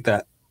think he'd take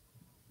that.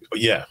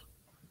 Yeah.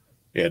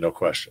 Yeah, no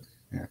question.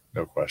 Yeah.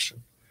 No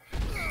question.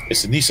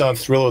 It's the Nissan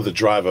Thrill of the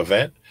Drive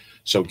event,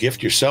 so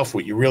gift yourself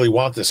what you really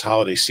want this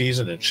holiday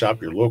season and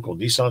shop your local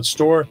Nissan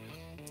store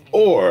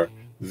or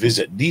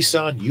visit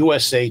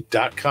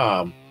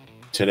nissanusa.com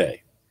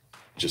today.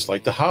 Just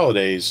like the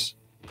holidays,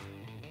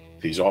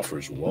 these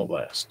offers won't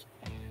last.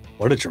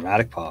 What a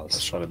dramatic pause. I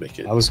was trying to make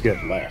it that was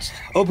good. Last.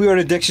 Opioid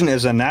addiction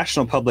is a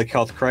national public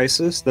health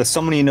crisis. The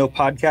Someone You Know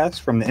podcast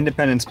from the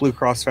Independence Blue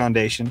Cross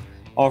Foundation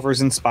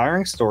offers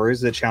inspiring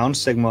stories that challenge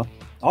stigma,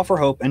 offer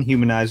hope, and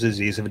humanize the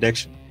disease of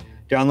addiction.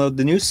 Download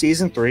the new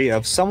Season 3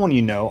 of Someone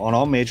You Know on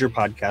all major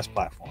podcast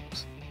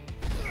platforms.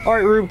 All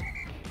right, Rube,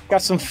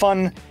 got some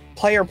fun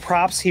player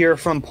props here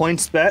from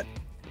PointsBet.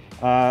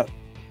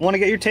 Want to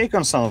get your take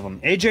on some of them.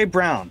 A.J.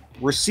 Brown,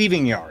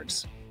 receiving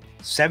yards,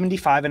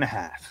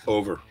 75.5.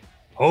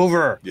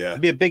 Over. Yeah.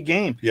 It'd be a big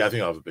game. Yeah, I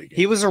think I'll have a big game.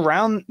 He was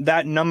around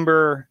that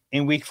number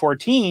in week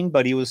 14,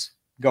 but he was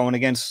going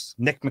against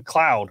Nick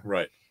McLeod.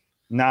 Right.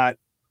 Not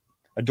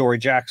Adoree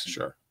Jackson.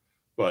 Sure.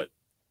 But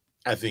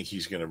I think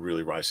he's going to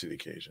really rise to the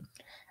occasion.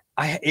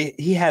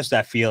 He has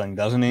that feeling,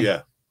 doesn't he?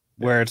 Yeah.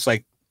 Where it's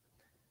like,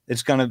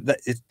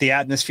 the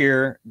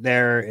atmosphere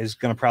there is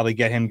going to probably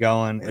get him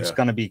going. It's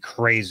going to be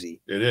crazy.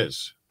 It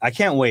is. I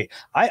can't wait.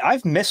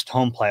 I've missed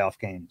home playoff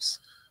games.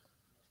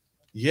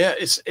 Yeah.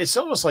 It's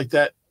almost like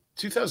that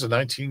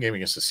 2019 game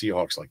against the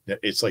Seahawks.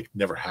 It's like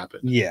never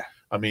happened. Yeah.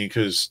 I mean,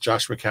 because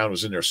Josh McCown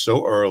was in there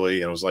so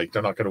early and it was like,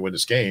 they're not going to win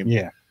this game.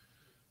 Yeah.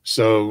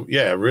 So,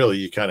 yeah, really,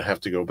 you kind of have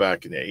to go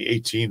back. In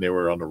 18, they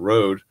were on the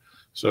road.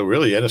 So,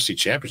 really, NFC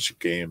Championship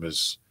game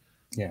is,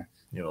 the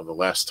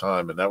last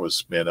time. And that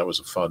was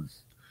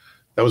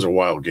a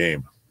wild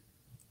game.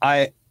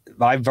 I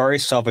very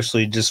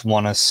selfishly just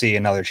want to see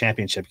another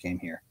championship game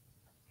here.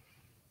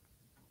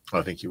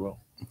 I think you will.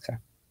 Okay.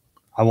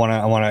 I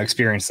want to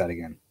experience that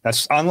again.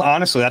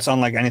 Honestly, that's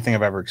unlike anything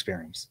I've ever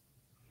experienced.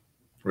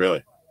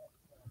 Really?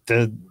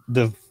 The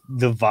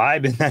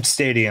vibe in that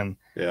stadium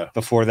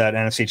before that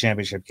NFC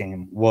Championship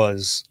game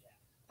was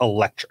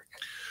electric.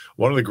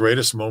 One of the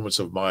greatest moments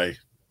of my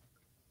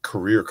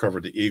career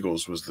covering the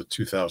Eagles was the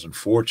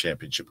 2004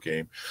 championship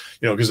game,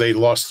 because they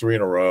lost 3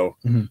 in a row.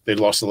 Mm-hmm. They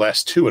lost the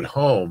last 2 at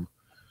home,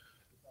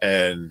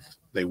 and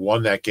they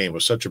won that game. It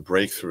was such a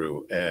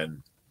breakthrough.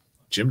 And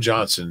Jim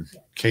Johnson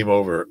came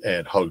over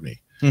and hugged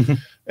me. Mm-hmm.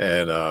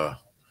 And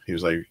he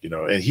was like,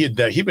 and he'd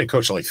been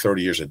coaching like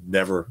 30 years, had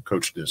never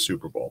coached in a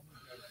Super Bowl.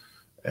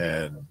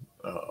 And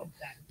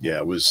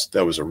that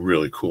was a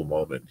really cool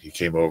moment. He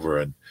came over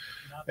and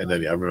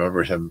then I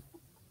remember him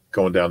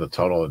going down the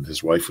tunnel and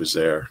his wife was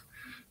there.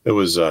 It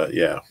was,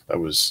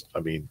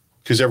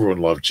 because everyone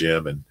loved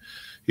Jim and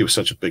he was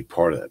such a big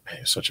part of that,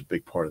 man, such a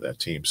big part of that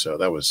team. So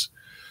that was,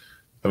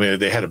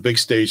 they had a big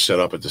stage set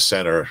up at the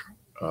center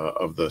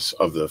of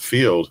the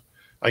field.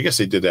 I guess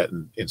they did that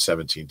in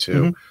 17 too.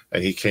 Mm-hmm.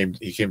 And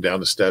he came down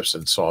the steps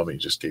and saw me,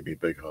 just gave me a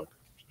big hug.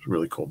 It was a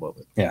really cool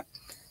moment. Yeah.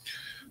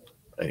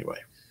 Anyway.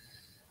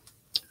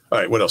 All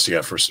right. What else you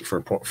got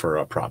for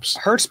props?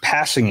 Hurts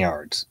passing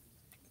yards,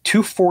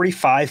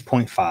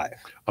 245.5.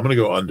 I'm going to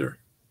go under.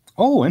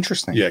 Oh,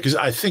 interesting. Yeah. Cause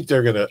I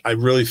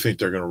really think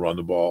they're going to run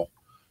the ball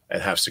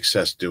and have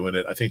success doing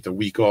it. I think the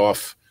week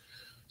off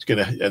I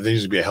think it's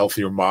going to be a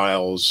healthier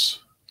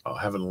Miles.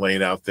 Having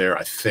Lane out there,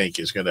 I think,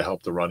 is going to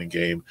help the running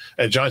game.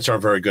 And the Giants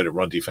aren't very good at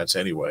run defense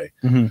anyway.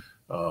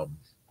 Mm-hmm.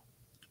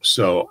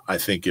 So I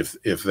think if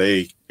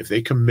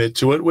they commit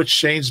to it, which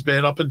Shane's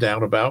been up and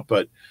down about,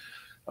 but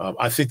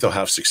I think they'll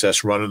have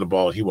success running the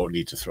ball, and he won't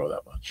need to throw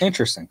that much.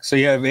 Interesting. So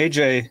you have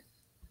AJ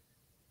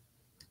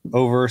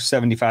over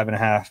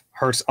 75.5,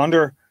 Hurts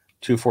under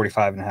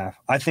 245.5.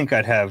 I think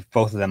I'd have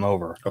both of them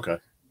over. Okay.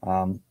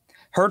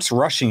 Hurts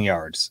rushing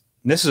yards.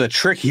 This is a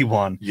tricky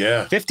one.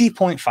 Yeah.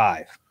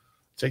 50.5.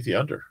 Take the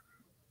under.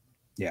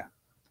 Yeah.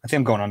 I think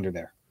I'm going under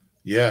there.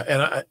 Yeah.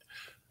 And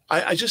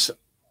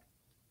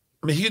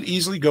he could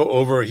easily go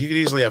over. He could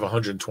easily have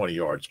 120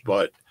 yards,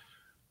 but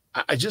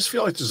I just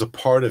feel like there's a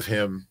part of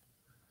him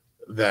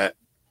that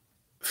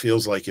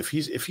feels like if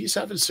he's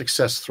having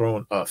success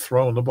throwing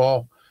the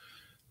ball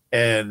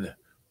and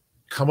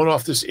coming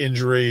off this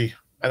injury,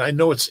 and I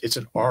know it's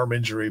an arm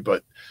injury,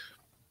 but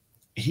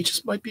he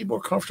just might be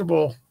more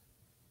comfortable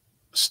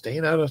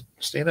staying out of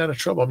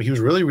trouble. He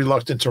was really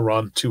reluctant to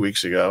run 2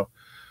 weeks ago.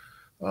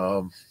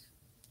 I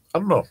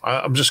don't know.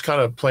 I'm just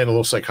kind of playing a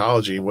little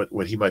psychology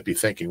what he might be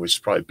thinking, which is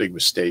probably a big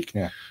mistake.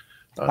 Yeah.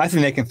 I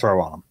think they can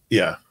throw on him.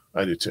 Yeah,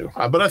 I do too.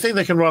 But I think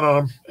they can run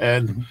on him,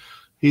 and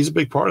He's a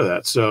big part of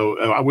that. So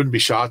I wouldn't be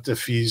shocked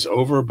if he's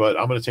over, but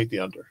I'm going to take the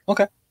under.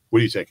 Okay. What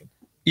are you taking?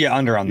 Yeah,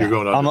 under on that. You're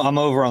going under. I'm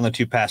over on the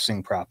 2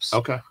 passing props.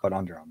 Okay. But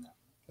under on that.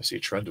 I see a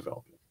trend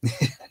developing.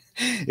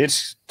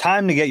 It's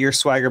time to get your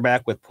swagger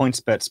back with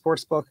PointsBet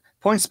Sportsbook.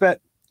 PointsBet,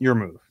 your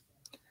move.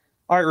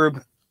 All right,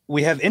 Rube,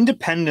 we have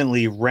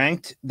independently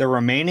ranked the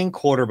remaining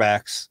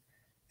quarterbacks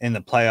in the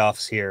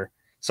playoffs here.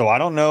 So I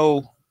don't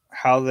know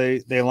how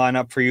they line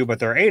up for you, but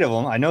there are 8 of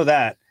them. I know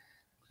that.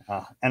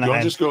 And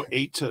I'll just go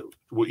 8 to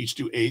we'll each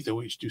do 8, then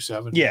we'll each do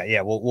 7.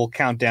 Yeah. We'll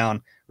count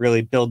down,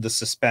 really build the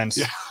suspense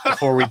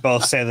before we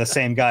both say the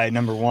same guy at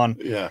number 1.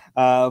 Yeah.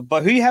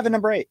 But who do you have at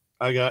number 8?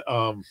 I got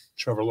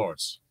Trevor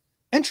Lawrence.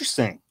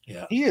 Interesting.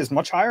 Yeah. He is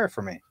much higher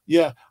for me.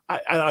 Yeah.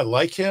 I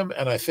like him,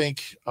 and I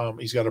think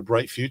he's got a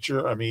bright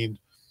future. I mean,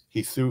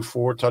 he threw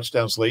 4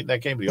 touchdowns late in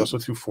that game, but he also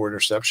threw 4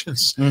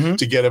 interceptions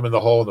to get him in the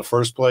hole in the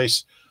first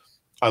place.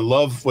 I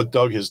love what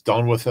Doug has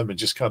done with him and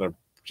just kind of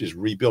just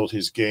rebuilt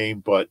his game.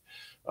 But,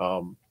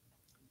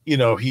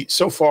 he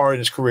so far in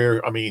his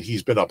career, I mean,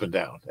 he's been up and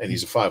down, and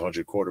he's a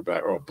 500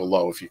 quarterback or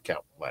below if you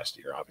count last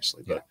year,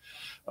 obviously. But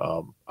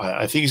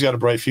I think he's got a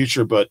bright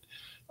future, but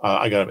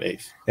I got him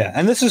 8th. Yeah,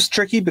 and this is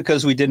tricky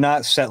because we did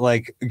not set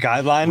like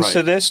guidelines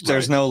to this.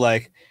 There's no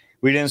like,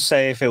 we didn't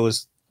say if it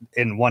was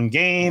in one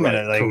game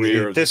and like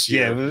career this.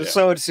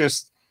 So it's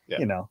just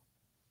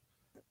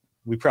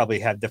we probably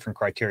have different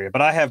criteria.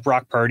 But I have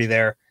Brock Purdy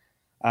there,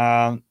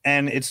 and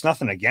it's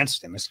nothing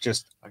against him. It's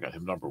just I got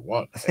him number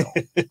 1.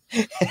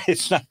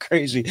 It's not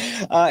crazy.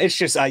 It's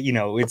just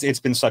it's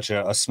been such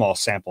a small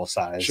sample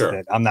size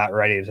that I'm not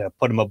ready to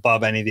put him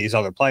above any of these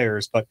other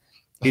players, but.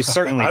 He's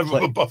certainly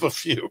above a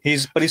few.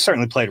 He's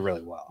certainly played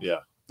really well. Yeah.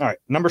 All right.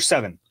 Number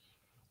 7.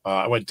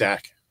 I went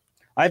Dak.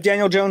 I have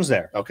Daniel Jones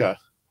there. Okay.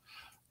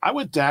 I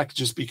went Dak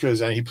just because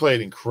he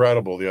played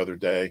incredible the other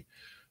day.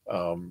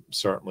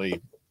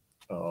 Certainly.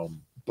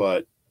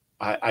 But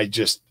I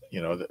just,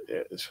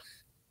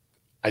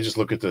 I just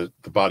look at the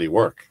body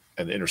work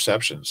and the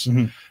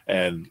interceptions,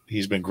 and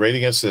he's been great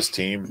against this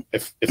team.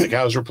 If the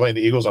Cows were playing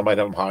the Eagles, I might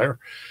have him higher,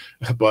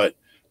 but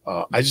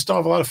I just don't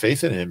have a lot of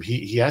faith in him.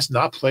 He has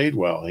not played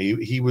well.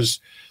 He was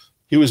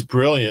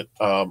brilliant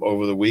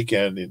over the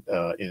weekend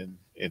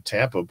in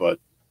Tampa, but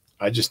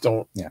I just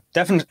don't. Yeah,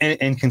 definitely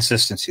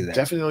inconsistency there.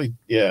 Definitely,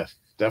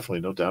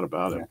 no doubt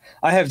about it.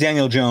 I have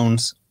Daniel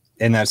Jones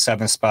in that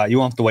 7th spot. You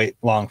won't have to wait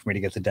long for me to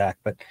get to Dak,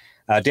 but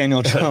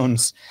Daniel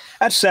Jones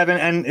at 7,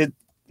 and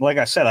like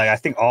I said, I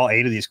think all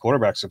 8 of these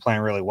quarterbacks are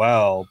playing really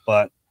well,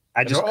 but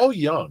they're all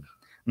young.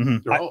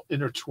 They're all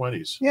in their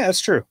 20s. Yeah, that's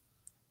true.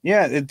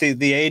 Yeah,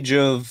 the age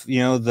of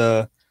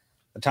the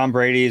Tom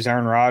Brady's,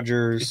 Aaron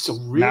Rodgers,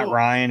 Matt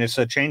Ryan, it's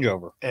a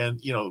changeover.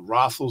 And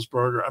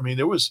Roethlisberger. I mean,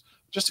 there was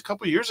just a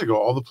couple of years ago,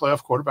 all the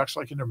playoff quarterbacks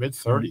like in their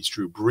mid-30s.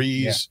 Drew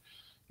Brees,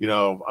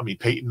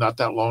 Peyton not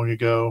that long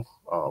ago.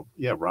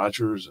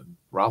 Rodgers and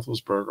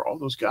Roethlisberger, all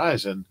those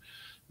guys, and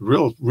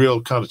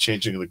real kind of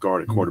changing of the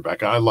guard at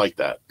quarterback. I like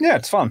that. Yeah,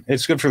 it's fun.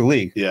 It's good for the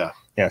league. Yeah.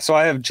 So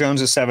I have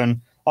Jones at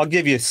 7. I'll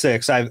give you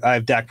 6. I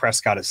have Dak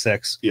Prescott at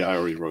 6. Yeah, I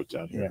already wrote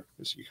down here.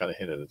 Yeah. You kind of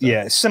hinted at that.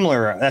 Yeah,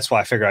 similar. That's why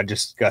I figured I'd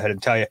just go ahead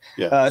and tell you.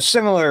 Yeah.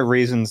 Similar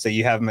reasons that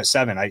you have him at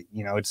 7.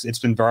 It's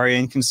been very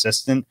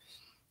inconsistent.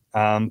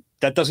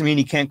 That doesn't mean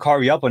he can't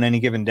carve you up on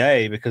any given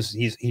day because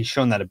he's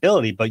shown that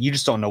ability, but you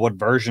just don't know what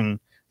version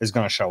is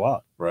going to show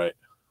up. Right.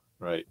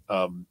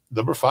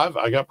 Number 5,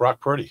 I got Brock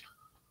Purdy.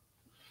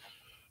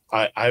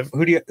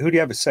 Who do you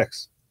have at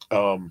 6?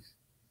 We're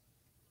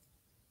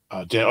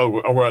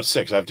at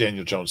 6. I have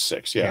Daniel Jones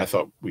 6. Yeah. I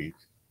thought I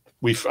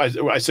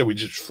said we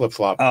just flip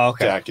flop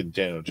Dak and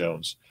Daniel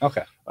Jones.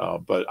 Okay.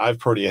 But I've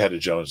Purdy ahead of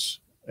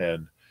Jones,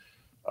 and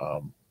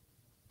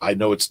I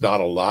know it's not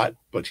a lot,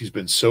 but he's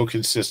been so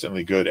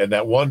consistently good. And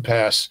that one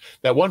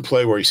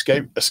play where he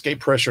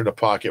escaped pressure in the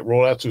pocket,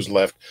 rolled out to his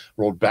left,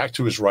 rolled back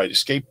to his right,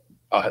 escaped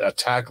a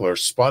tackler,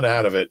 spun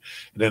out of it,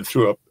 and then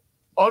threw an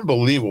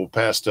unbelievable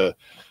pass to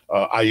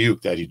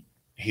Ayuk that he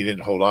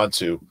didn't hold on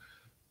to.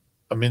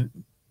 I mean,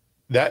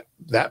 that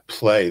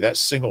play, that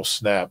single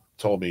snap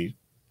told me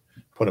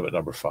put him at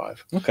number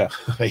 5. Okay.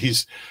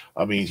 He's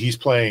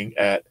playing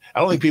at, I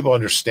don't think people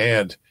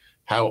understand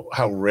how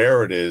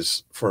rare it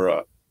is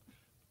for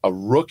a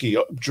rookie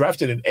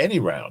drafted in any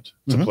round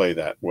to play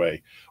that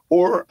way,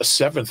 or a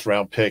 7th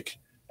round pick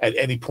at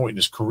any point in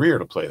his career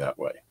to play that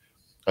way.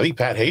 I think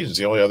Pat Hayden's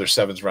the only other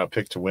 7th round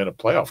pick to win a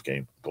playoff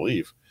game, I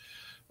believe.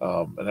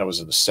 And that was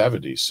in the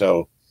 70s.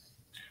 So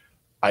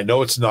I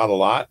know it's not a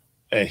lot,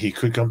 and he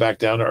could come back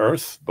down to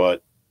earth,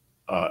 but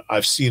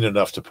I've seen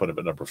enough to put him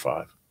at number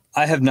 5.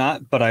 I have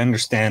not, but I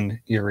understand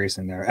your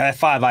reason there. At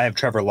 5, I have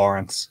Trevor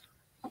Lawrence.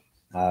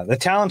 The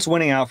talent's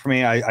winning out for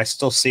me. I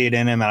still see it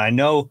in him, and I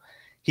know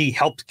he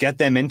helped get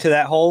them into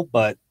that hole,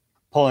 but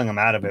pulling him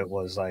out of it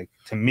was, like,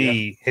 to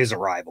me, his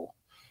arrival.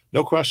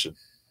 No question.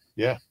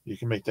 Yeah, you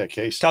can make that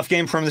case. Tough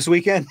game from this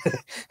weekend,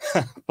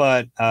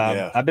 but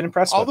I've been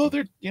impressed. Although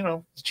the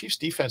Chiefs'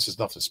 defense is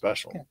nothing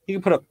special. Yeah, you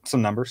can put up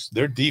some numbers.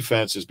 Their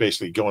defense is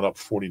basically going up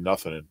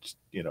 40-0 and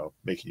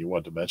making you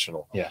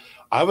one-dimensional. Yeah,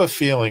 I have a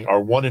feeling our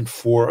 1 and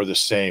 4 are the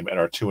same, and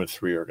our 2 and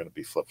 3 are going to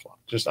be flip-flop.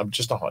 I'm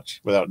just a hunch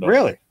without knowing.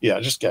 Really? Yeah,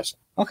 just guessing.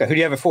 Okay, who do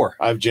you have it for?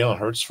 I have Jalen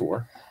Hurts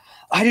 4.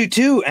 I do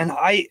too, and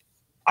I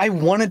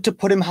wanted to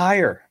put him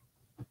higher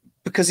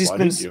because he's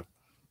been.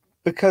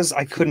 Because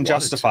I couldn't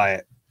justify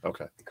it.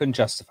 Okay. I couldn't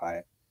justify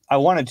it. I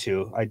wanted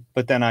to,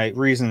 but then I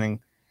couldn't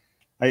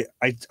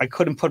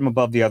put him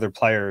above the other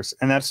players,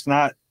 and it's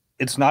not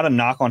a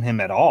knock on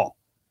him at all.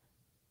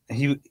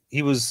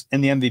 He was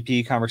in the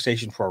MVP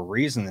conversation for a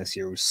reason this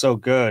year. He was so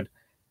good.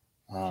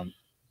 But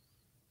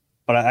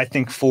I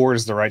think 4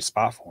 is the right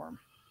spot for him.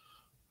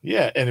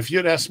 Yeah, and if you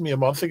had asked me a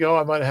month ago,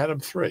 I might have had him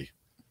 3.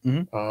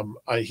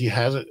 Mm-hmm. He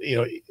hasn't,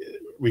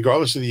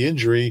 regardless of the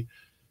injury,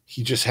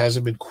 he just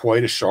hasn't been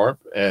quite as sharp,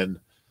 and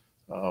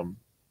more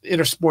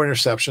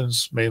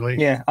interceptions mainly.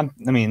 Yeah, I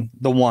mean,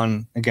 the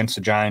one against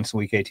the Giants in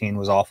Week 18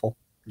 was awful.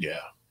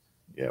 Yeah,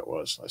 it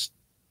was. I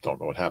don't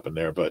know what happened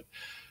there, but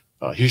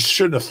he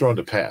shouldn't have thrown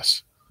the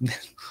pass.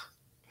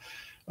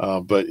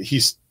 But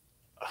he's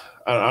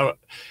I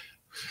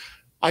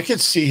can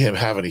see him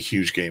having a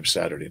huge game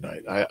Saturday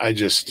night. I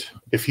just,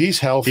 if he's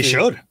healthy, he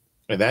should.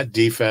 And that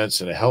defense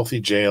and a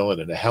healthy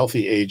Jalen and a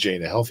healthy AJ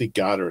and a healthy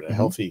Goddard and a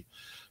healthy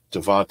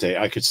Devontae,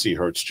 I could see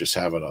Hurts just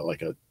having a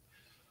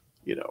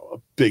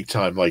big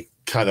time,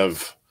 kind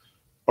of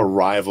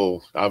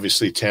arrival.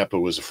 Obviously, Tampa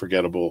was a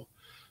forgettable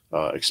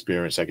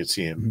experience. I could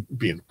see him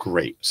being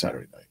great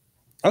Saturday night.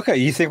 Okay,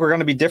 you think we're going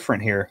to be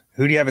different here?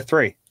 Who do you have at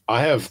 3?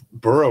 I have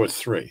Burrow at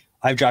 3.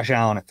 I have Josh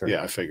Allen at 3.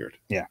 Yeah, I figured.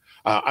 Yeah.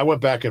 I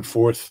went back and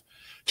forth.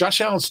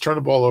 Josh Allen's turned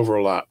the ball over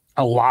a lot.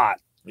 A lot.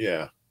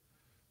 Yeah.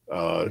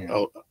 A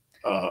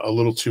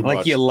little too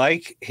much. You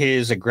like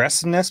his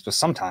aggressiveness, but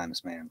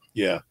sometimes, man.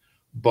 Yeah.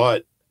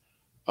 But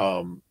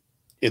in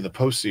the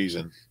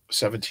postseason,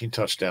 17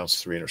 touchdowns,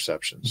 3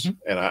 interceptions.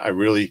 And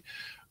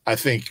I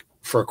think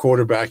for a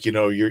quarterback,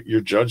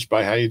 you're judged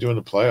by how you do in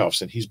the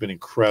playoffs, and he's been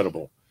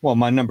incredible. Well,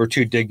 my number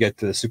 2 did get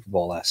to the Super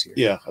Bowl last year.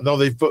 Yeah. No,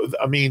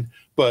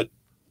 but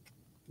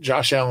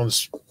Josh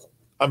Allen's,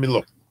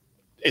 look,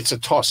 it's a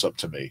toss-up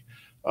to me.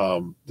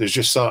 There's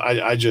just some,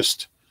 I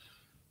just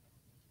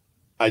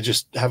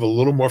have a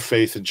little more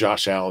faith in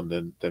Josh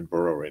Allen than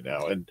Burrow right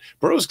now. And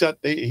Burrow's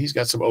he's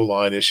got some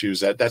O-line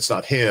issues. That's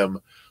not him,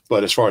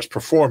 but as far as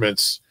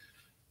performance,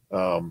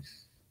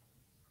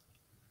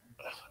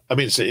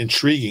 it's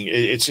intriguing.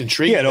 It's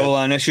intriguing. He had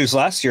O-line issues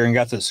last year and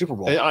got to the Super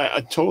Bowl.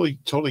 I totally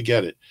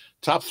get it.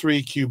 Top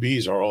 3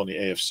 QBs are all in the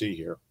AFC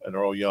here, and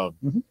they're all young.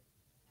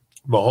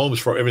 Mahomes,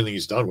 for everything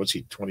he's done, what's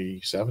he,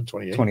 27,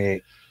 28?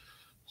 28.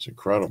 It's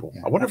incredible.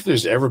 Yeah. I wonder if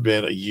there's ever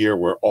been a year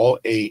where all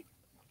 8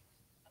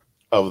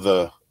 of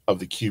the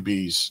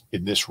QBs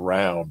in this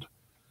round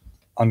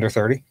under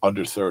 30.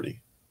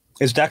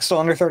 Is Dak still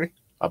under 30?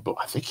 I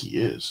think he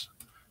is.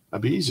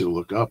 That'd be easy to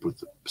look up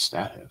with the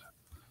stat head.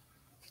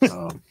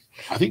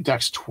 I think I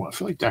feel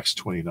like Dak's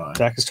 29.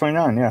 Dak is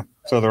 29. Yeah,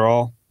 so they're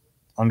all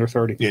under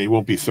 30. Yeah, he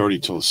won't be 30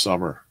 till the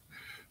summer.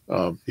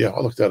 I'll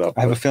look that up.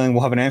 I have a feeling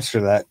we'll have an answer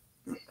to that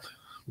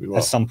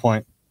at some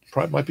point.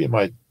 Probably might be in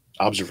my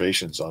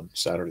observations on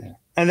Saturday. Yeah.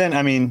 And then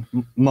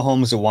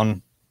Mahomes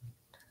won.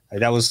 I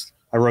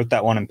wrote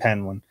that one in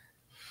pen when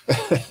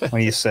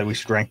you said we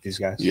should rank these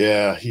guys.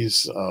 Yeah,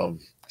 he's a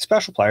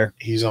special player.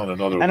 He's on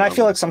another level. I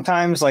feel like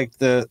sometimes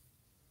the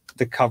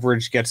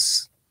coverage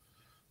gets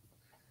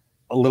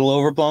a little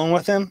overblown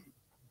with him.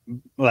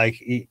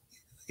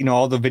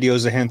 All the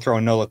videos of him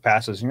throwing no-look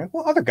passes. And you're like,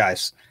 well, other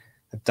guys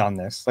have done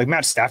this. Like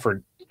Matt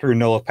Stafford threw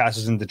no-look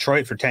passes in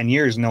Detroit for 10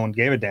 years. No one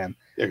gave a damn.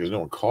 Yeah, because no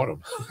one caught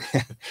him.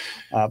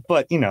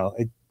 But,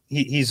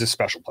 he's a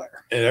special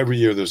player. And every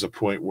year there's a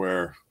point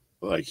where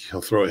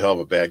he'll throw a hell of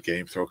a bad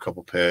game, throw a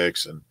couple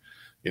picks, and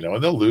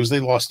and they'll lose.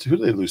 Who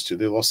did they lose to?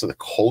 They lost to the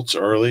Colts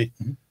early.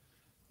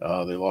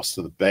 They lost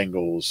to the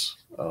Bengals.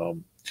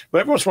 But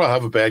every once in a while,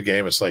 have a bad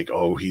game. It's like,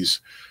 oh,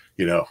 he's,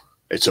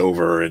 it's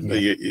over, and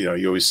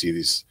you always see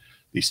these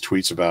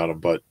tweets about him.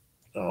 But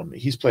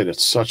he's played at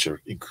such an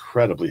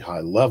incredibly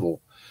high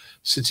level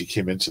since he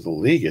came into the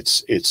league.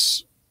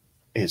 It's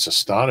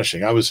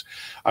astonishing.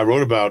 I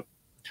wrote about.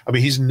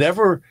 He's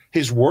never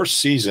his worst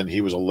season.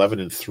 He was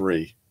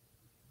 11-3.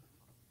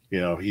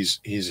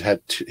 He's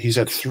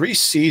had 3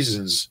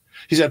 seasons.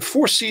 He's had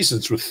 4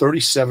 seasons with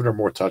 37 or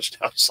more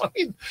touchdowns.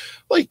 He's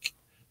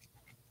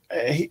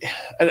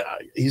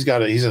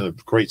in a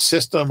great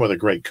system with a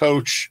great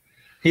coach.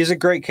 He's a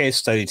great case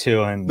study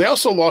too, and they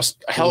also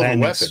lost a hell of a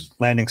weapon.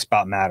 Landing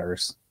spot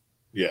matters.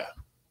 Yeah.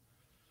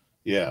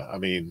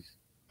 And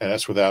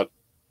that's without,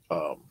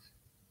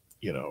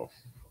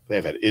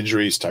 they've had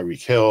injuries.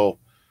 Tyreek Hill.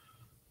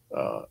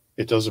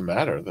 It doesn't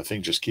matter. The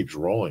thing just keeps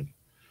rolling.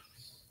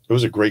 It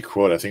was a great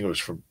quote. I think it was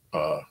from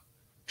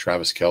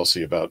Travis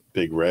Kelce about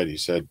Big Red. He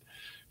said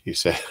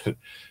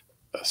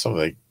something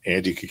like,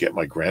 Andy could get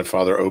my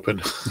grandfather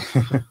open.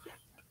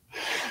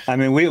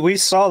 We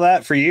saw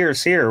that for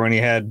years here when he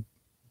had,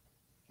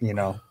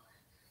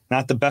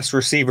 not the best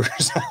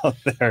receivers out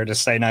there, to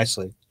say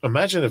nicely.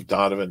 Imagine if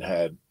Donovan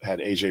had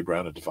A.J.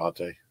 Brown and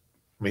Devontae.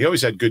 I mean, he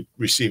always had good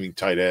receiving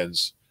tight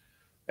ends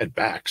and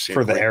backs.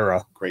 For the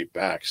era. Great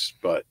backs.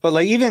 But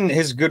like even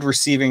his good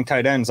receiving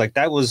tight ends, like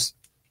that was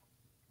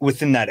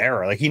within that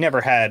era. Like he never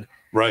had,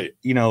 right,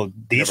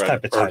 these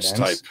type of tight ends.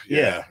 Type,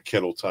 yeah.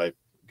 Kittle type,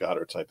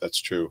 Goddard type.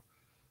 That's true.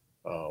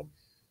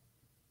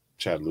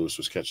 Chad Lewis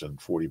was catching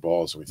 40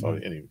 balls, and we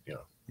thought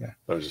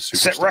that was a super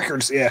set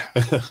records. Yeah.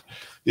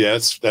 Yeah,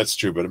 that's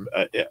true. But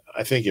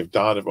I think if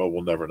Donovan,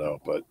 we'll never know.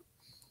 But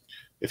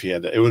if he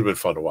had that, it would have been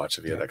fun to watch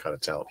if he had that kind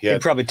of talent.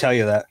 He'd probably tell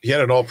you that. He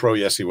had an all-pro.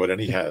 Yes, he would.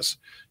 And he has.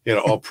 He had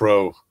an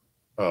all-pro,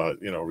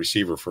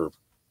 receiver for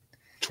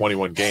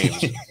 21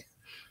 games,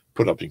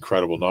 put up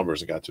incredible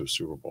numbers and got to a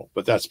Super Bowl.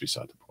 But that's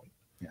beside the point.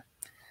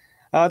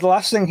 Yeah. The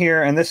last thing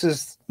here, and this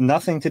is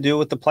nothing to do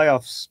with the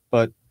playoffs,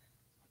 but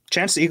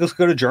chance the Eagles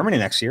could go to Germany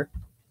next year.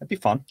 That'd be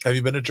fun. Have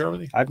you been to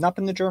Germany? I've not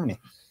been to Germany.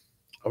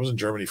 I was in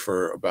Germany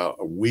for about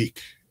a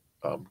week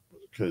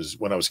because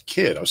when I was a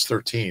kid, I was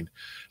 13,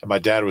 and my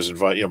dad was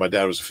invited. My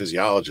dad was a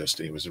physiologist,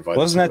 and he was invited.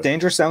 Wasn't that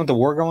dangerous then with the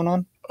war going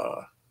on?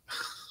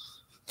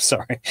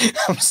 Sorry.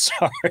 I'm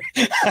sorry.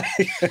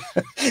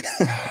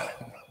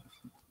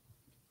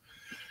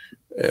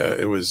 Yeah,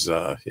 it was,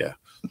 but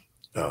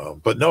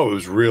no, it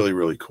was really,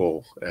 really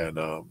cool. And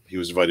he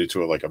was invited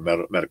to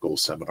a medical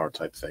seminar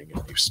type thing,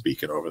 and he was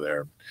speaking over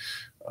there.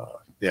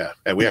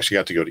 And we actually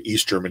got to go to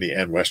East Germany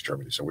and West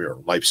Germany. So we were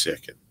in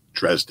Leipzig and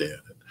Dresden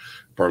and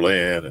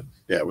Berlin, and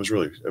it was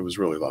really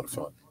a lot of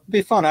fun. It'd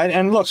be fun.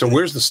 And look, so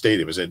where's the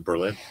stadium? Is it in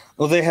Berlin?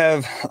 Well, they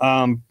have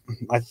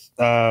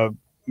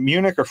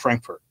Munich or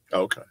Frankfurt.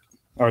 Okay.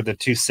 Are the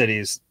two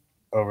cities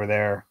over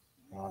there.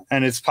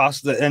 And it's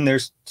possible. And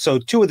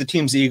two of the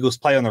teams the Eagles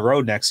play on the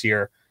road next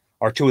year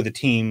are two of the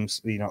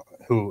teams,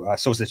 who,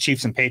 so it's the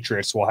Chiefs and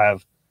Patriots will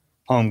have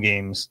home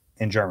games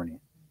in Germany.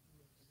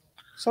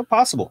 So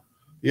possible.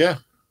 Yeah.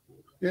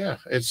 Yeah.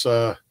 It's,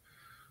 I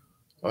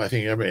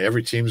think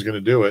every team's going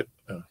to do it.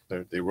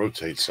 They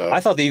rotate. So I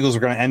thought the Eagles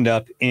were going to end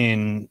up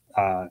in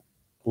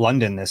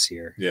London this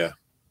year. Yeah.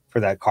 For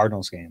that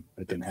Cardinals game,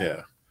 but it didn't happen.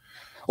 Yeah.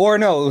 Or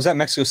no, was that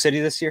Mexico City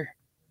this year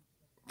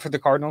for the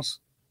Cardinals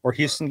or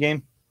Houston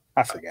game?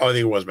 I forget. I think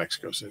it was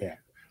Mexico City. Yeah.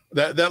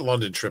 That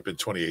London trip in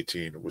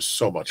 2018 was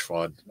so much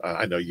fun.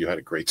 I know you had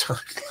a great time.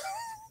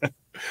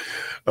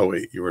 Oh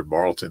wait, you were in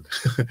Marlton.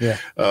 Yeah.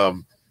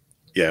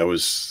 It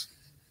was.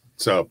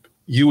 So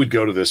you would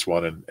go to this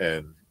one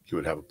and you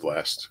would have a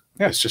blast.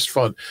 Yeah. It's just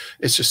fun.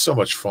 It's just so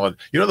much fun.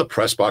 The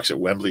press box at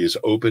Wembley is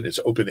open.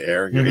 It's open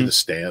air. You're in the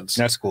stands.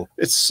 That's cool.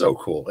 It's so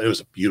cool. It was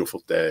a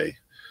beautiful day.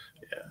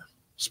 Yeah.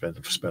 Spent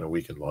a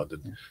week in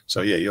London. Yeah.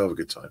 So yeah, you'll have a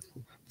good time.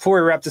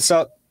 Before we wrap this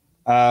up,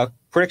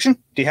 prediction?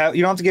 You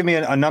don't have to give me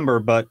a number,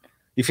 but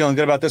you feeling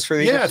good about this for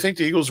the Eagles? Yeah, I think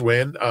the Eagles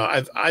win.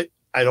 I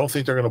don't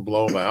think they're going to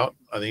blow them out.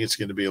 I think it's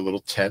going to be a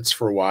little tense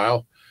for a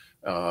while.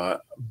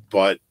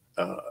 But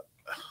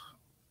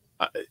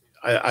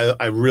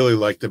I really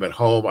like them at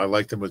home. I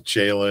like them with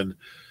Jalen.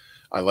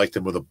 I like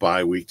them with a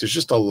bye week. There's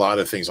just a lot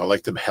of things. I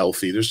like them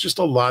healthy. There's just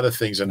a lot of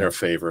things in their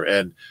favor.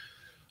 And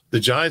the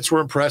Giants were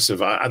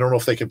impressive. I don't know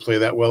if they can play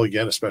that well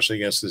again, especially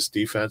against this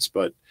defense,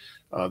 but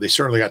they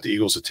certainly got the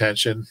Eagles'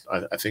 attention.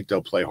 I think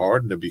they'll play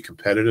hard and they'll be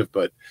competitive,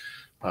 but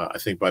I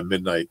think by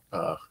midnight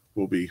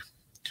we'll be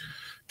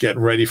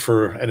getting ready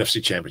for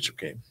NFC Championship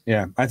game.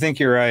 Yeah, I think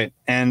you're right.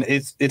 And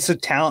it's a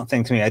talent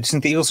thing to me. I just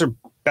think the Eagles are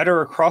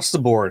better across the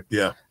board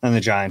than the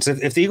Giants.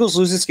 If the Eagles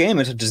lose this game,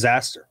 it's a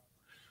disaster.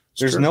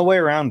 There's no way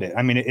around it.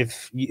 I mean,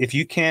 if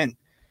you can't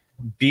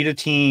beat a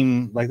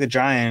team like the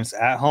Giants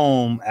at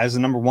home as the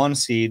number 1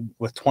 seed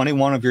with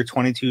 21 of your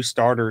 22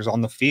 starters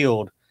on the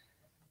field,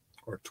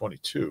 or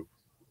 22.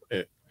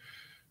 If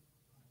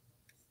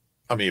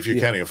you're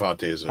counting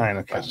Avante as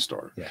a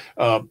starter.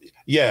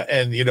 Yeah.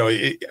 And,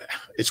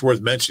 it's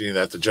worth mentioning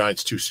that the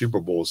Giants' 2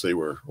 Super Bowls, they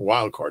were a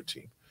wild card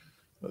team.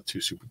 The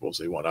 2 Super Bowls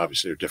they won.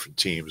 Obviously, they're different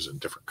teams and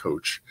different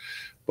coach.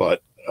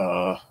 But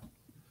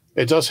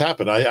it does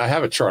happen. I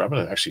have a chart. I'm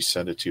going to actually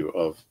send it to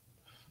you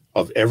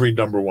of every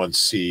number 1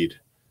 seed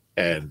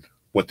and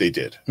what they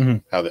did,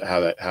 how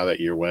that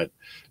year went.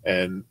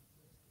 And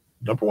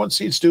number 1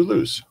 seeds do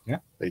lose. Yeah,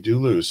 they do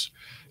lose.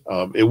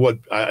 It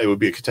would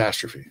be a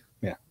catastrophe.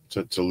 Yeah,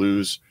 to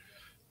lose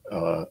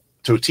to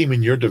a team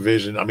in your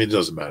division. It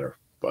doesn't matter,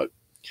 but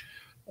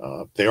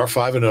they are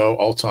 5-0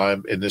 all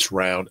time in this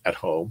round at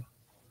home.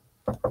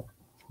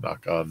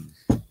 Knock on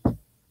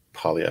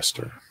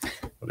polyester,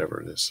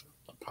 whatever it is.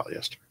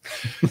 Polyester.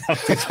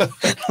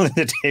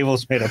 The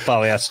table's made of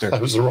polyester.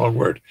 That was the wrong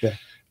word. Yeah.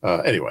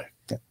 Anyway.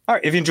 Yeah. All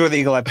right. If you enjoy the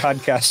Eagle Eye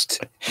podcast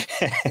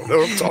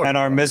and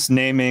our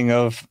misnaming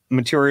of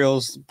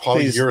materials,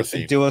 please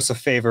do us a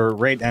favor,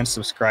 rate and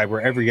subscribe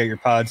wherever you get your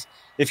pods.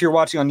 If you're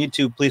watching on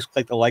YouTube, please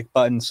click the like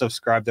button,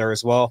 subscribe there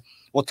as well.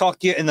 We'll talk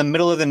to you in the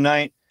middle of the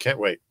night. Can't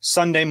wait.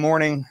 Sunday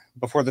morning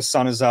before the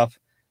sun is up.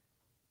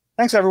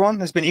 Thanks, everyone.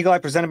 This has been Eagle Eye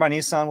presented by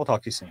Nissan. We'll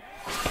talk to you soon.